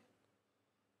speakerphone?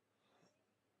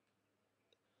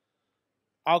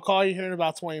 I'll call you here in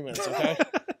about 20 minutes, okay?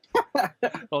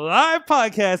 Live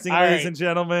podcasting, All ladies right. and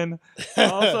gentlemen.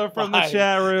 Also from the Bye.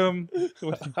 chat room.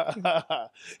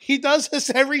 He does this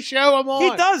every show I'm on. He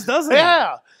does, doesn't he?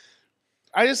 Yeah.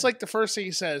 I just like the first thing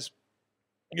he says.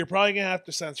 You're probably gonna have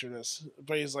to censor this,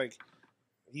 but he's like,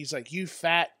 you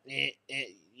fat,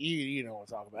 you know what I'm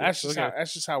talking about.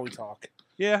 That's just how we talk.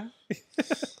 Yeah.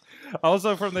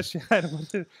 Also from the chat,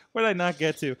 what did I not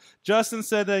get to? Justin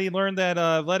said that he learned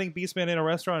that letting Beastman in a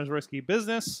restaurant is risky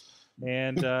business.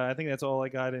 And I think that's all I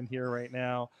got in here right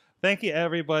now. Thank you,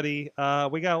 everybody.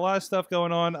 We got a lot of stuff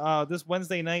going on. This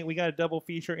Wednesday night, we got a double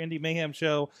feature Indy Mayhem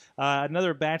show.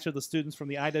 Another batch of the students from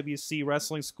the IWC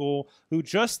Wrestling School who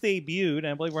just debuted. And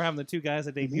I believe we're having the two guys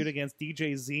that debuted against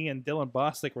DJ Z and Dylan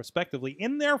Bostic, respectively,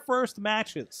 in their first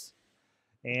matches.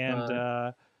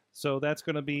 And so that's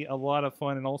going to be a lot of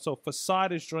fun. And also,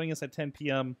 Facade is joining us at 10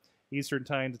 p.m. Eastern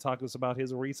Time to talk to us about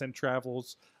his recent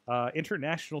travels.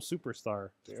 International superstar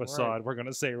Facade, right. We're going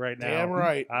to say right now. Damn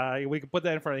right. We can put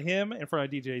that in front of him, in front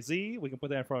of DJ Z. We can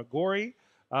put that in front of Gory.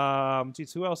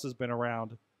 Geez, who else has been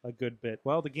around a good bit?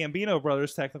 Well, the Gambino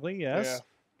brothers, technically, yes.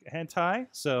 Yeah. Hentai.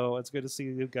 So it's good to see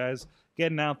you guys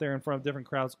getting out there in front of different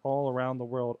crowds all around the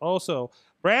world. Also,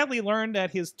 Bradley learned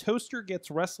that his toaster gets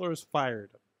wrestlers fired.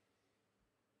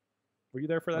 Were you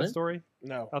there for that story?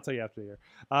 No. I'll tell you after the year.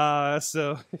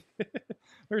 So we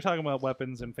were talking about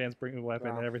weapons and fans bringing a weapon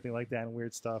and everything like that and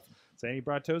weird stuff. So he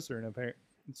brought toaster and apparently,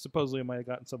 supposedly it might have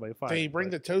gotten somebody fired. Did he bring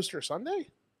the toaster Sunday?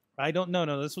 I don't know.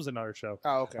 No, this was another show.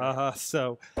 Oh, okay.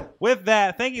 So with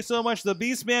that, thank you so much, the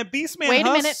Beastman. Beastman. Wait a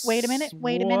Huss. minute. Wait a minute.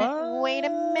 Wait a minute. Wait a minute. Wait a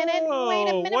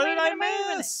minute. What wait did a I minute,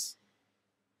 wait a miss?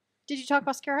 Did you talk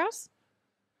about Scarehouse?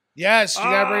 Yes, you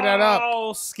gotta bring that up.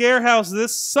 Oh, Scarehouse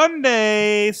this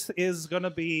Sunday is gonna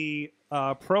be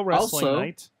pro wrestling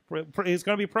night. It's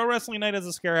gonna be pro wrestling night as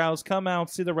a Scarehouse. Come out,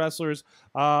 see the wrestlers.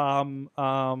 Honey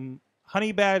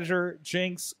Badger,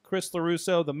 Jinx, Chris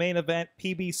LaRusso, the main event,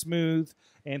 PB Smooth,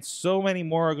 and so many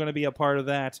more are going to be a part of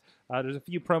that. There's a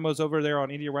few promos over there on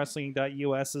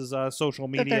IndyWrestling.US's social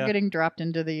media. That they're getting dropped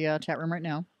into the chat room right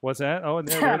now. What's that? Oh, and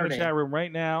they're in the chat room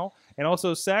right now. And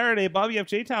also Saturday, Bobby F.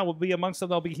 J-Town will be amongst them.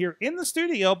 They'll be here in the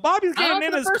studio. Bobby's getting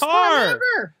in his car.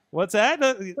 What's that?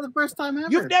 For the first time ever.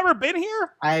 You've never been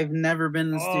here? I've never been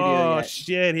in the studio yet. Oh,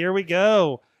 shit. Here we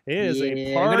go. It is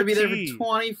a party. I'm going to be there for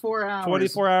 24 hours.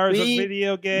 24 hours of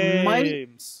video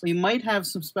games. We might have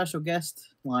some special guests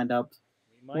lined up.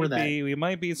 We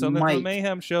might be. So that's the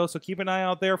Mayhem show. So keep an eye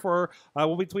out there for.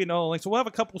 We'll be tweeting all the links. So we'll have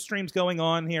a couple streams going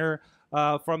on here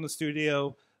from the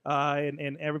studio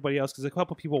and everybody else because a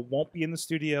couple people won't be in the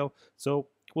studio. So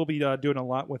we'll be doing a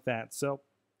lot with that. So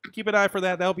keep an eye for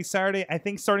that. That'll be Saturday. I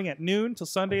think starting at noon till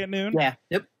Sunday at noon. Yeah.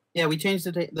 Yep. Yeah, we changed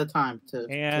the time to.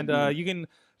 And you can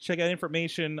check out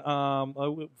information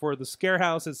for the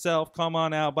Scarehouse itself. Come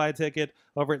on out, buy a ticket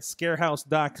over at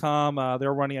scarehouse.com.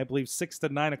 They're running, I believe, 6 to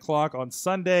 9 o'clock on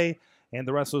Sunday, and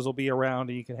the wrestlers will be around,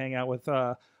 and you can hang out with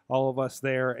all of us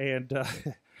there and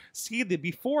see the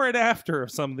before and after of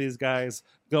some of these guys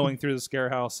going through the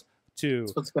Scarehouse too.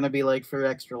 That's what it's going to be like for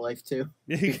Extra Life too.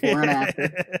 Before and after.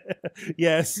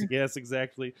 Yes,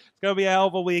 exactly. It's going to be a hell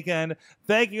of a weekend.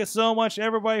 Thank you so much,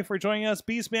 everybody, for joining us.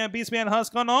 Beastman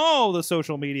Husk on all the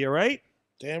social media, right?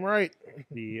 Damn right.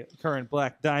 The current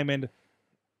Black Diamond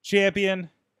champion.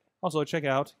 Also, check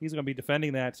out, he's going to be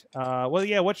defending that.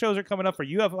 What shows are coming up for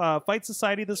you? You have Fight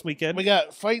Society this weekend. We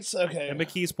got fights, okay. And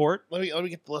McKeesport. Let me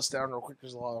get the list down real quick.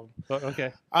 There's a lot of them.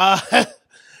 Okay.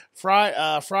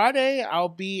 Friday, I'll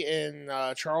be in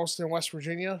Charleston, West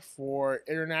Virginia for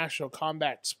International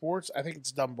Combat Sports. I think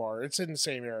it's Dunbar. It's in the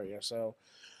same area. So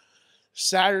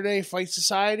Saturday, Fight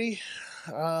Society.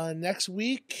 Next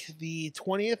week, the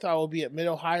 20th, I will be at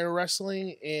Mid-Ohio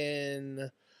Wrestling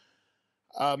in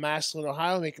Massillon,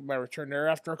 Ohio, making my return there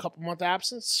after a couple-month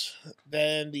absence.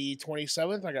 Then the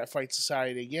 27th, I got Fight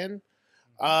Society again.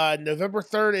 November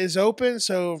 3rd is open,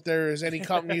 so if there's any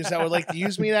companies that would like to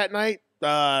use me that night,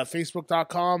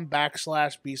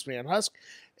 Facebook.com/BeastmanHusk.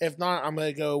 If not, I'm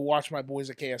going to go watch my boys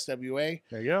at KSWA.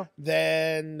 There you go.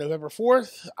 Then November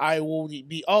 4th, I will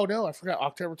be. Oh no, I forgot.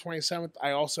 October 27th,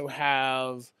 I also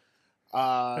have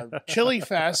Chili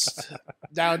Fest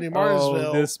down in New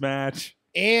Martinsville. Oh, this match.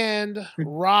 And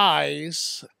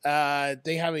Rise.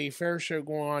 They have a fair show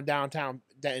going on downtown.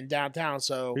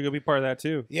 So You're gonna be part of that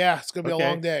too. Yeah, it's gonna be a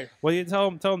long day. Well, you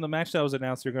tell them the match that was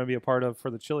announced you're gonna be a part of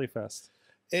for the Chili Fest.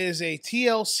 It is a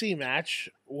TLC match,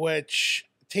 which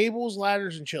tables,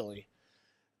 ladders, and chili.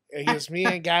 Against me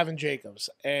and Gavin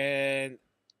Jacobs. And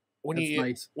when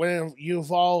when you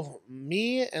involve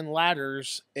me and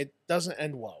ladders, it doesn't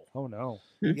end well. Oh no.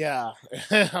 Yeah,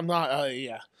 I'm not.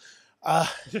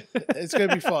 It's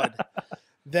gonna be fun.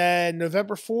 Then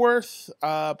November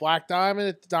 4th, Black Diamond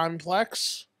at the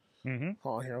Diamondplex. Mm-hmm.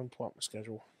 Hold on here, I'm pull up my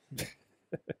schedule.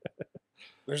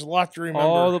 There's a lot to remember.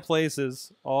 All the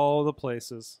places.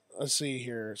 Let's see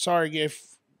here. Sorry,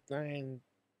 if here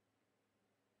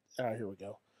we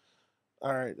go.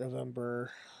 All right,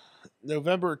 November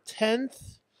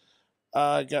 10th.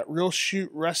 Got Real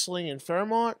Shoot Wrestling in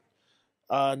Fairmont.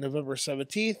 November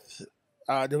 17th.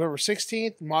 November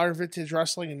 16th, Modern Vintage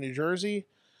Wrestling in New Jersey.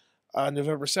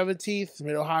 November 17th,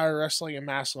 Mid-Ohio Wrestling in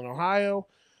Massillon, Ohio.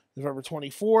 November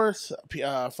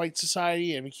 24th, Fight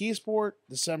Society in McKeesport.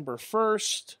 December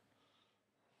 1st.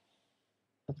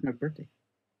 That's my birthday.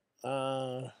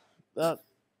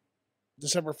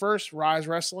 December 1st, Rise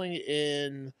Wrestling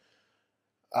in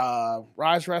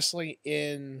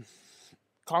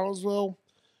Connellsville.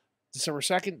 December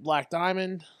 2nd, Black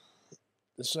Diamond.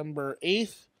 December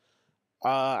 8th,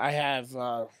 I have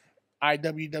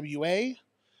IWWA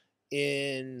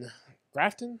in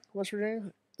Grafton, West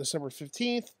Virginia. December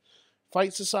 15th,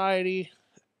 Fight Society.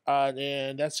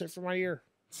 And that's it for my year.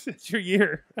 It's your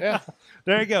year. Yeah.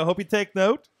 There you go. Hope you take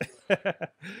note.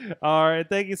 All right.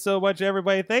 Thank you so much,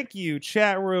 everybody. Thank you,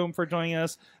 chat room, for joining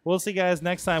us. We'll see you guys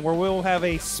next time where we'll have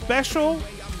a special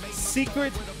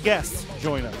secret guest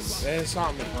join us. And it's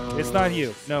not me. It's not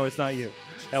you. No, it's not you.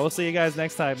 And we'll see you guys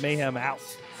next time. Mayhem out.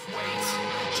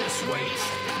 Just wait.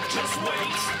 Just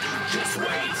wait. Just wait.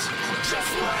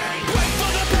 Just wait. Wait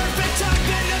for the perfect time,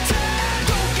 then attack.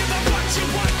 Don't give up what you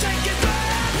want, take it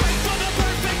back. Wait for the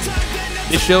perfect time, then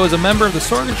attack. This show is a member of the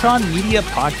Sorgatron Media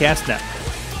Podcast Network.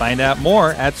 Find out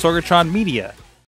more at sorgatronmedia.com.